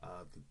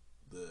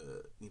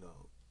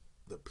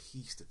the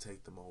piece to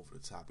take them over the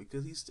top,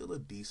 because he's still a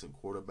decent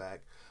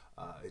quarterback.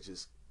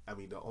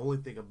 The only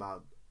thing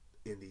about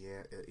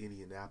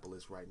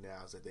Indianapolis right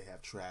now is that they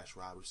have trash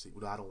wide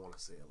receiver. I don't want to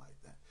say it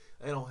like that.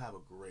 They don't have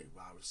a great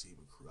wide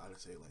receiver crew. I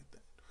didn't say it like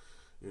that.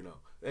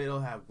 They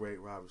don't have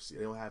great wide receiver.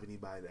 They don't have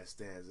anybody that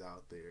stands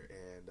out there,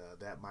 and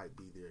that might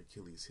be their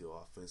Achilles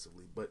heel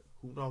offensively. But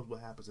who knows what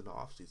happens in the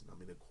offseason?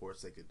 Of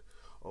course, they could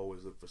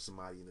always look for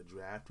somebody in the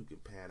draft who can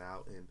pan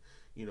out, and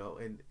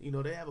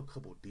they have a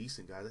couple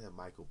decent guys. They have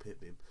Michael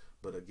Pittman,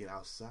 but again,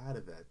 outside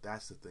of that,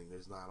 that's the thing.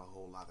 There's not a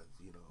whole lot of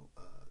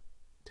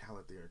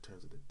talent there in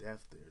terms of the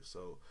depth there.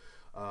 So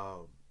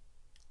Um,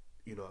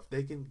 if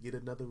they can get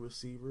another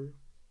receiver,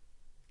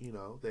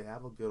 they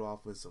have a good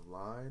offensive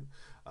line.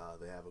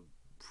 They have a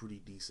pretty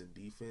decent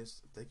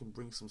defense. If they can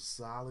bring some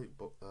solid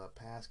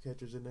pass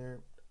catchers in there,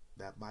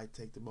 that might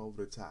take them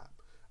over the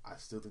top. I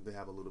still think they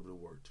have a little bit of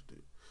work to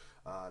do.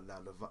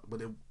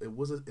 But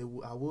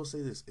I will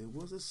say this: it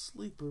was a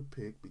sleeper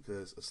trade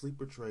because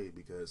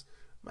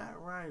Matt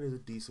Ryan is a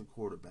decent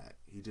quarterback.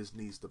 He just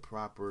needs the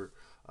proper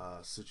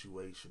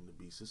situation to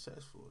be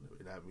successful,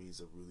 and that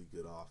means a really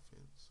good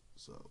offense.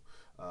 So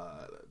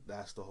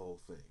that's the whole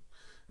thing.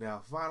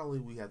 Now, finally,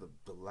 we have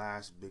the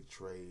last big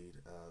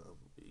trade,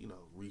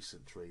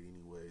 recent trade,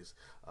 anyways.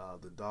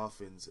 The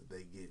Dolphins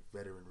they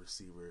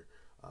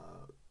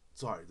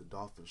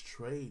Dolphins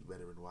trade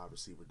veteran wide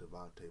receiver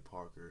Devontae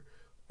Parker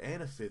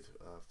and a fifth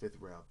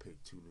round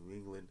pick to New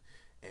England,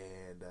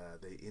 and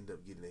they end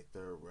up getting a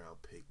third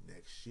round pick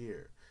next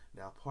year.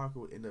 Now,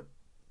 Parker would end up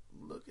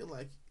looking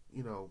like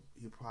he'd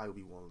probably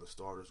be one of the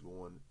starters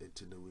going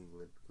into New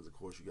England because, of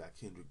course, you got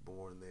Kendrick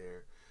Bourne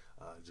there,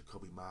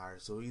 Jacoby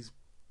Myers, so he's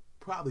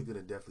probably going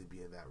to definitely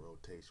be in that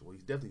rotation. Well,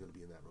 he's definitely going to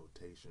be in that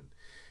rotation.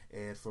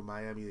 And for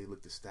Miami, they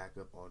look to stack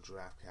up on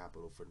draft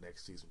capital for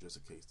next season, just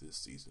in case this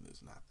season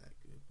is not that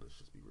good. Let's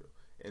just be real.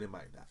 And it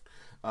might not.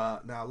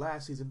 Now,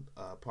 last season,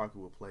 Parker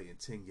will play in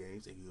 10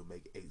 games, and he will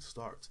make 8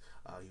 starts.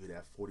 He would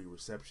have 40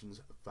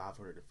 receptions,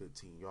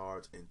 515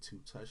 yards, and 2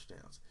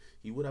 touchdowns.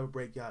 He would have a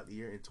breakout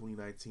year in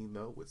 2019,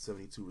 though, with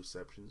 72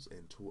 receptions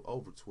and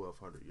over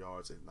 1,200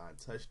 yards and 9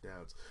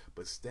 touchdowns.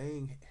 But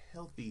staying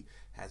healthy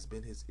has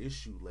been his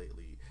issue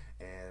lately,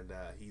 and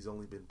he's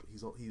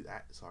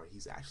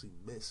actually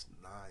missed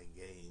 9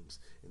 games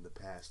in the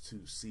past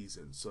 2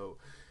 seasons. So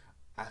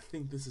I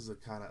think this is a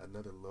kind of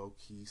another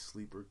low-key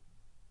sleeper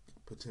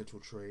potential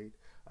trade.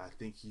 I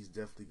think he's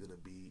definitely going to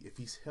be, if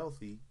he's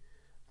healthy,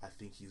 I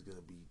think he's going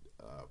to be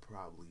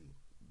probably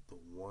the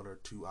 1 or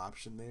 2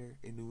 option there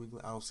in New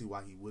England. I don't see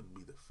why he wouldn't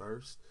be the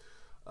first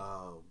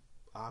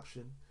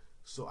option.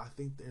 So I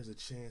think there's a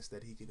chance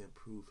that he can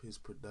improve his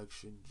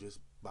production just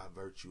by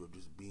virtue of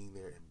just being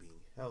there and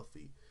being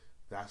healthy.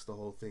 That's the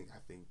whole thing. I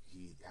think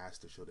he has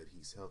to show that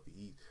he's healthy.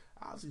 He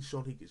obviously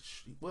shown he could.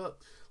 Well,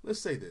 let's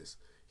say this: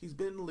 he's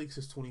been in the league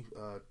since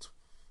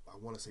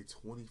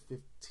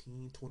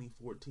 2015,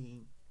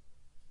 2014.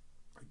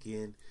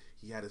 Again,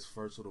 he had his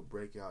first little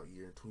breakout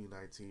year in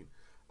 2019.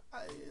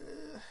 I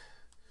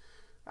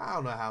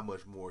don't know how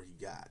much more he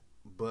got,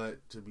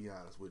 but to be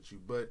honest with you,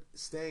 but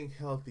staying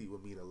healthy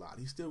would mean a lot.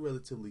 He's still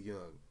relatively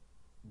young,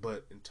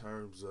 but in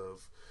terms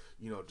of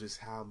just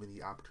how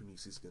many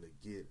opportunities he's going to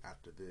get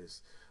after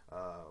this,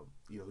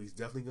 he's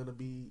definitely going to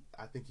be.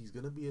 I think he's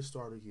going to be a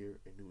starter here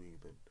in New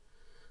England.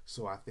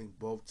 So I think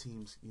both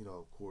teams,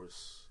 of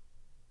course,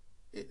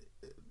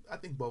 I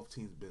think both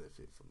teams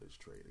benefit from this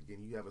trade.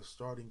 Again, you have a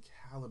starting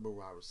caliber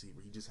wide receiver.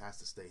 He just has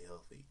to stay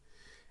healthy,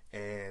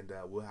 and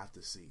we'll have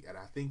to see. And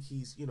I think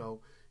he's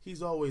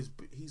always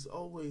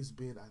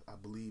been, I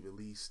believe, at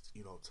least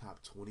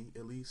top 20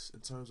 at least in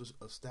terms of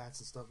stats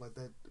and stuff like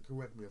that.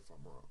 Correct me if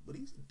I'm wrong, but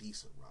he's a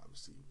decent wide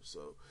receiver.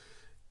 So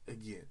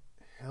again,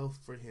 health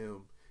for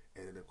him,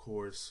 and then of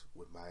course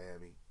with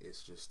Miami,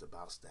 it's just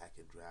about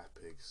stacking draft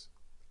picks.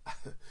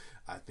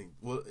 I think,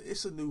 well,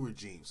 it's a new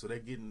regime, so they're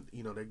getting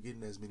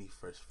as many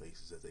fresh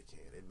faces as they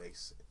can. It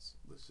makes sense.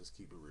 Let's just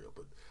keep it real.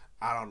 But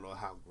I don't know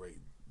how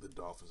great the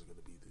Dolphins are going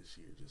to be this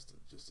year. Just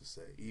to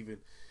say, even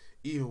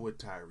with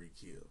Tyreek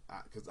Hill,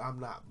 because I'm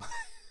not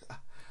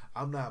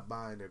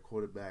buying their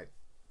quarterback.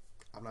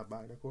 I'm not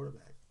buying their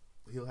quarterback.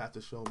 He'll have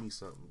to show me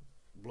something,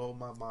 blow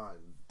my mind,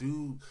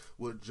 do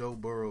what Joe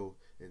Burrow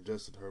and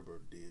Justin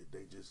Herbert did.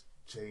 They just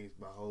changed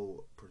my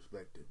whole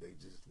perspective. They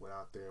just went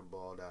out there and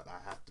balled out.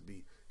 I have to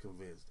be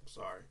convinced. I'm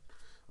sorry.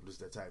 I'm just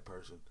that type of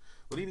person.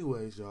 But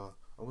anyways, y'all,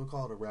 I'm going to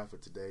call it a wrap for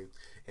today.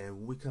 And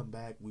when we come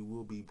back, we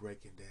will be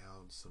breaking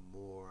down some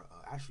more.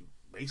 Actually,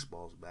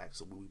 baseball's back,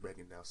 so we'll be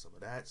breaking down some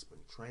of that.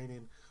 Spring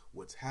training,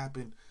 what's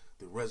happened,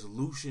 the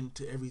resolution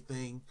to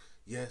everything.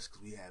 Yes,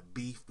 because we have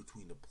beef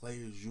between the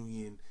players'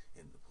 union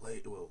and the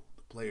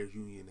players'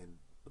 union and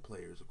the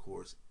players, of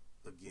course,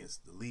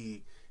 against the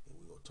league. And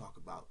we're going to talk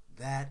about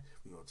that.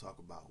 We're going to talk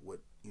about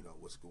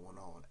what's going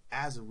on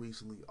as of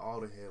recently,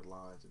 all the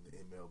headlines in the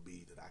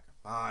MLB that I can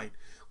find.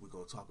 We're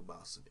going to talk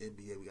about some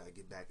NBA. We got to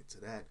get back into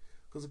that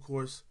because, of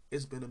course,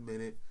 it's been a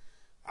minute.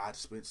 I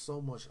spent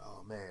so much.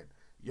 Oh man,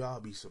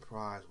 y'all be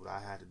surprised what I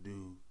had to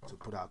do to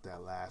put out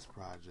that last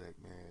project,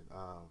 man.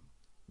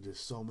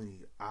 Just so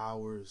many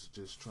hours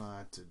just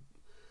trying to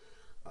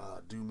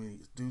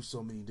do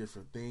so many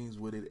different things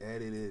with it,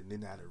 edit it, and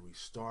then I had to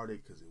restart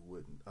it because it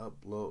wouldn't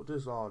upload.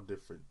 There's all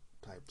different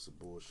types of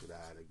bullshit I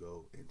had to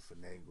go and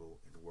finagle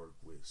and work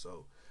with.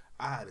 So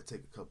I had to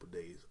take a couple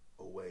days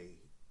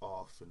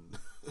off and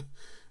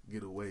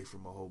get away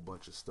from a whole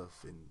bunch of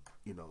stuff and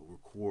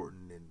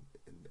recording and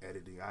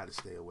editing. I had to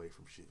stay away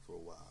from shit for a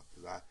while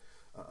because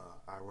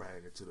I ran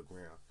it into the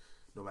ground.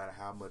 No matter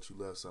how much you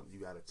love something, you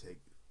got to take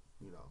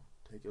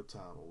your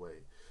time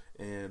away.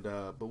 And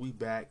but we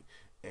back.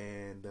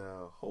 And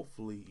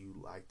hopefully you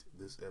liked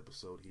this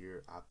episode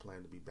here. I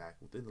plan to be back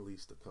within at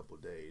least a couple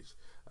of days.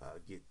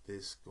 Get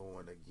this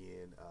going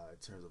again in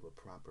terms of a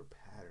proper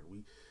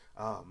pattern.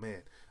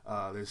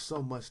 There's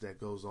so much that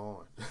goes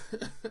on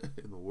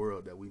in the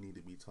world that we need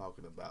to be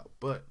talking about.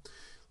 But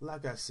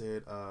like I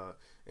said,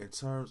 in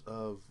terms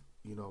of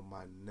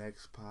my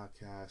next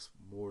podcast,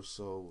 more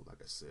so,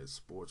 like I said,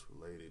 sports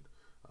related.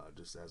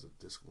 Just as a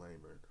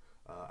disclaimer.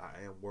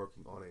 I am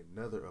working on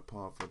another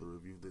Upon Further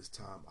Review. This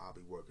time I'll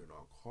be working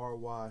on Car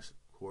Wash.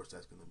 Of course,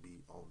 that's going to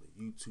be on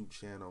the YouTube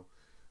channel.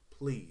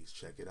 Please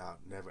check it out.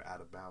 Never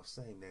Out of Bounds.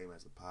 Same name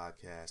as the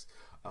podcast.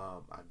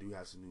 I do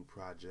have some new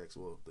projects.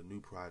 Well, the new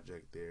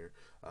project there,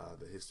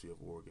 the history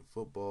of Oregon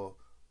football,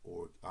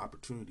 or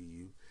Opportunity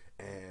U.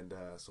 And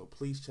so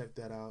please check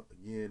that out.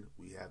 Again,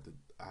 I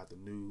have the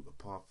new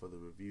Upon Further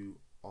Review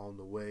on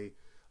the way.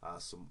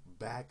 Some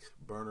back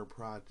burner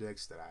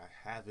projects that I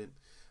haven't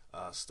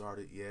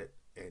started yet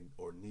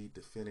or need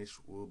to finish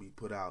will be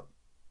put out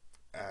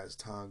as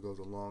time goes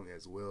along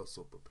as well,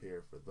 so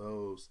prepare for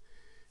those.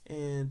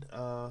 And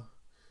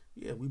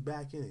we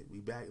back in it.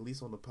 We back, at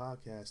least on the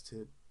podcast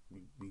tip.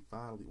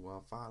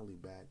 I'm finally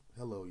back.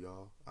 Hello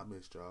y'all, I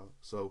missed y'all.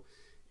 So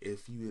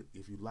if you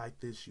like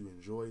this, you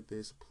enjoyed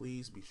this,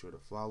 please be sure to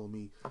follow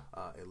me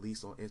at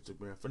least on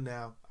Instagram. For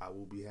now, I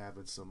will be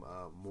having some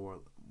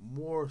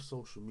more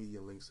social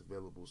media links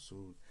available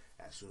soon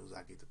as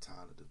I get the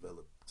time to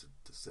develop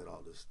to set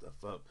all this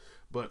stuff up.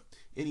 But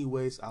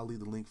anyways, I'll leave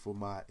the link for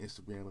my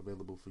Instagram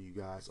available for you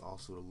guys,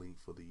 also the link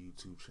for the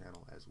YouTube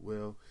channel as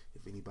well.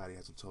 If anybody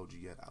hasn't told you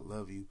yet, I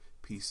love you.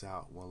 Peace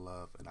out, one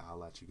love, and I'll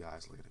let you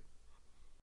guys later.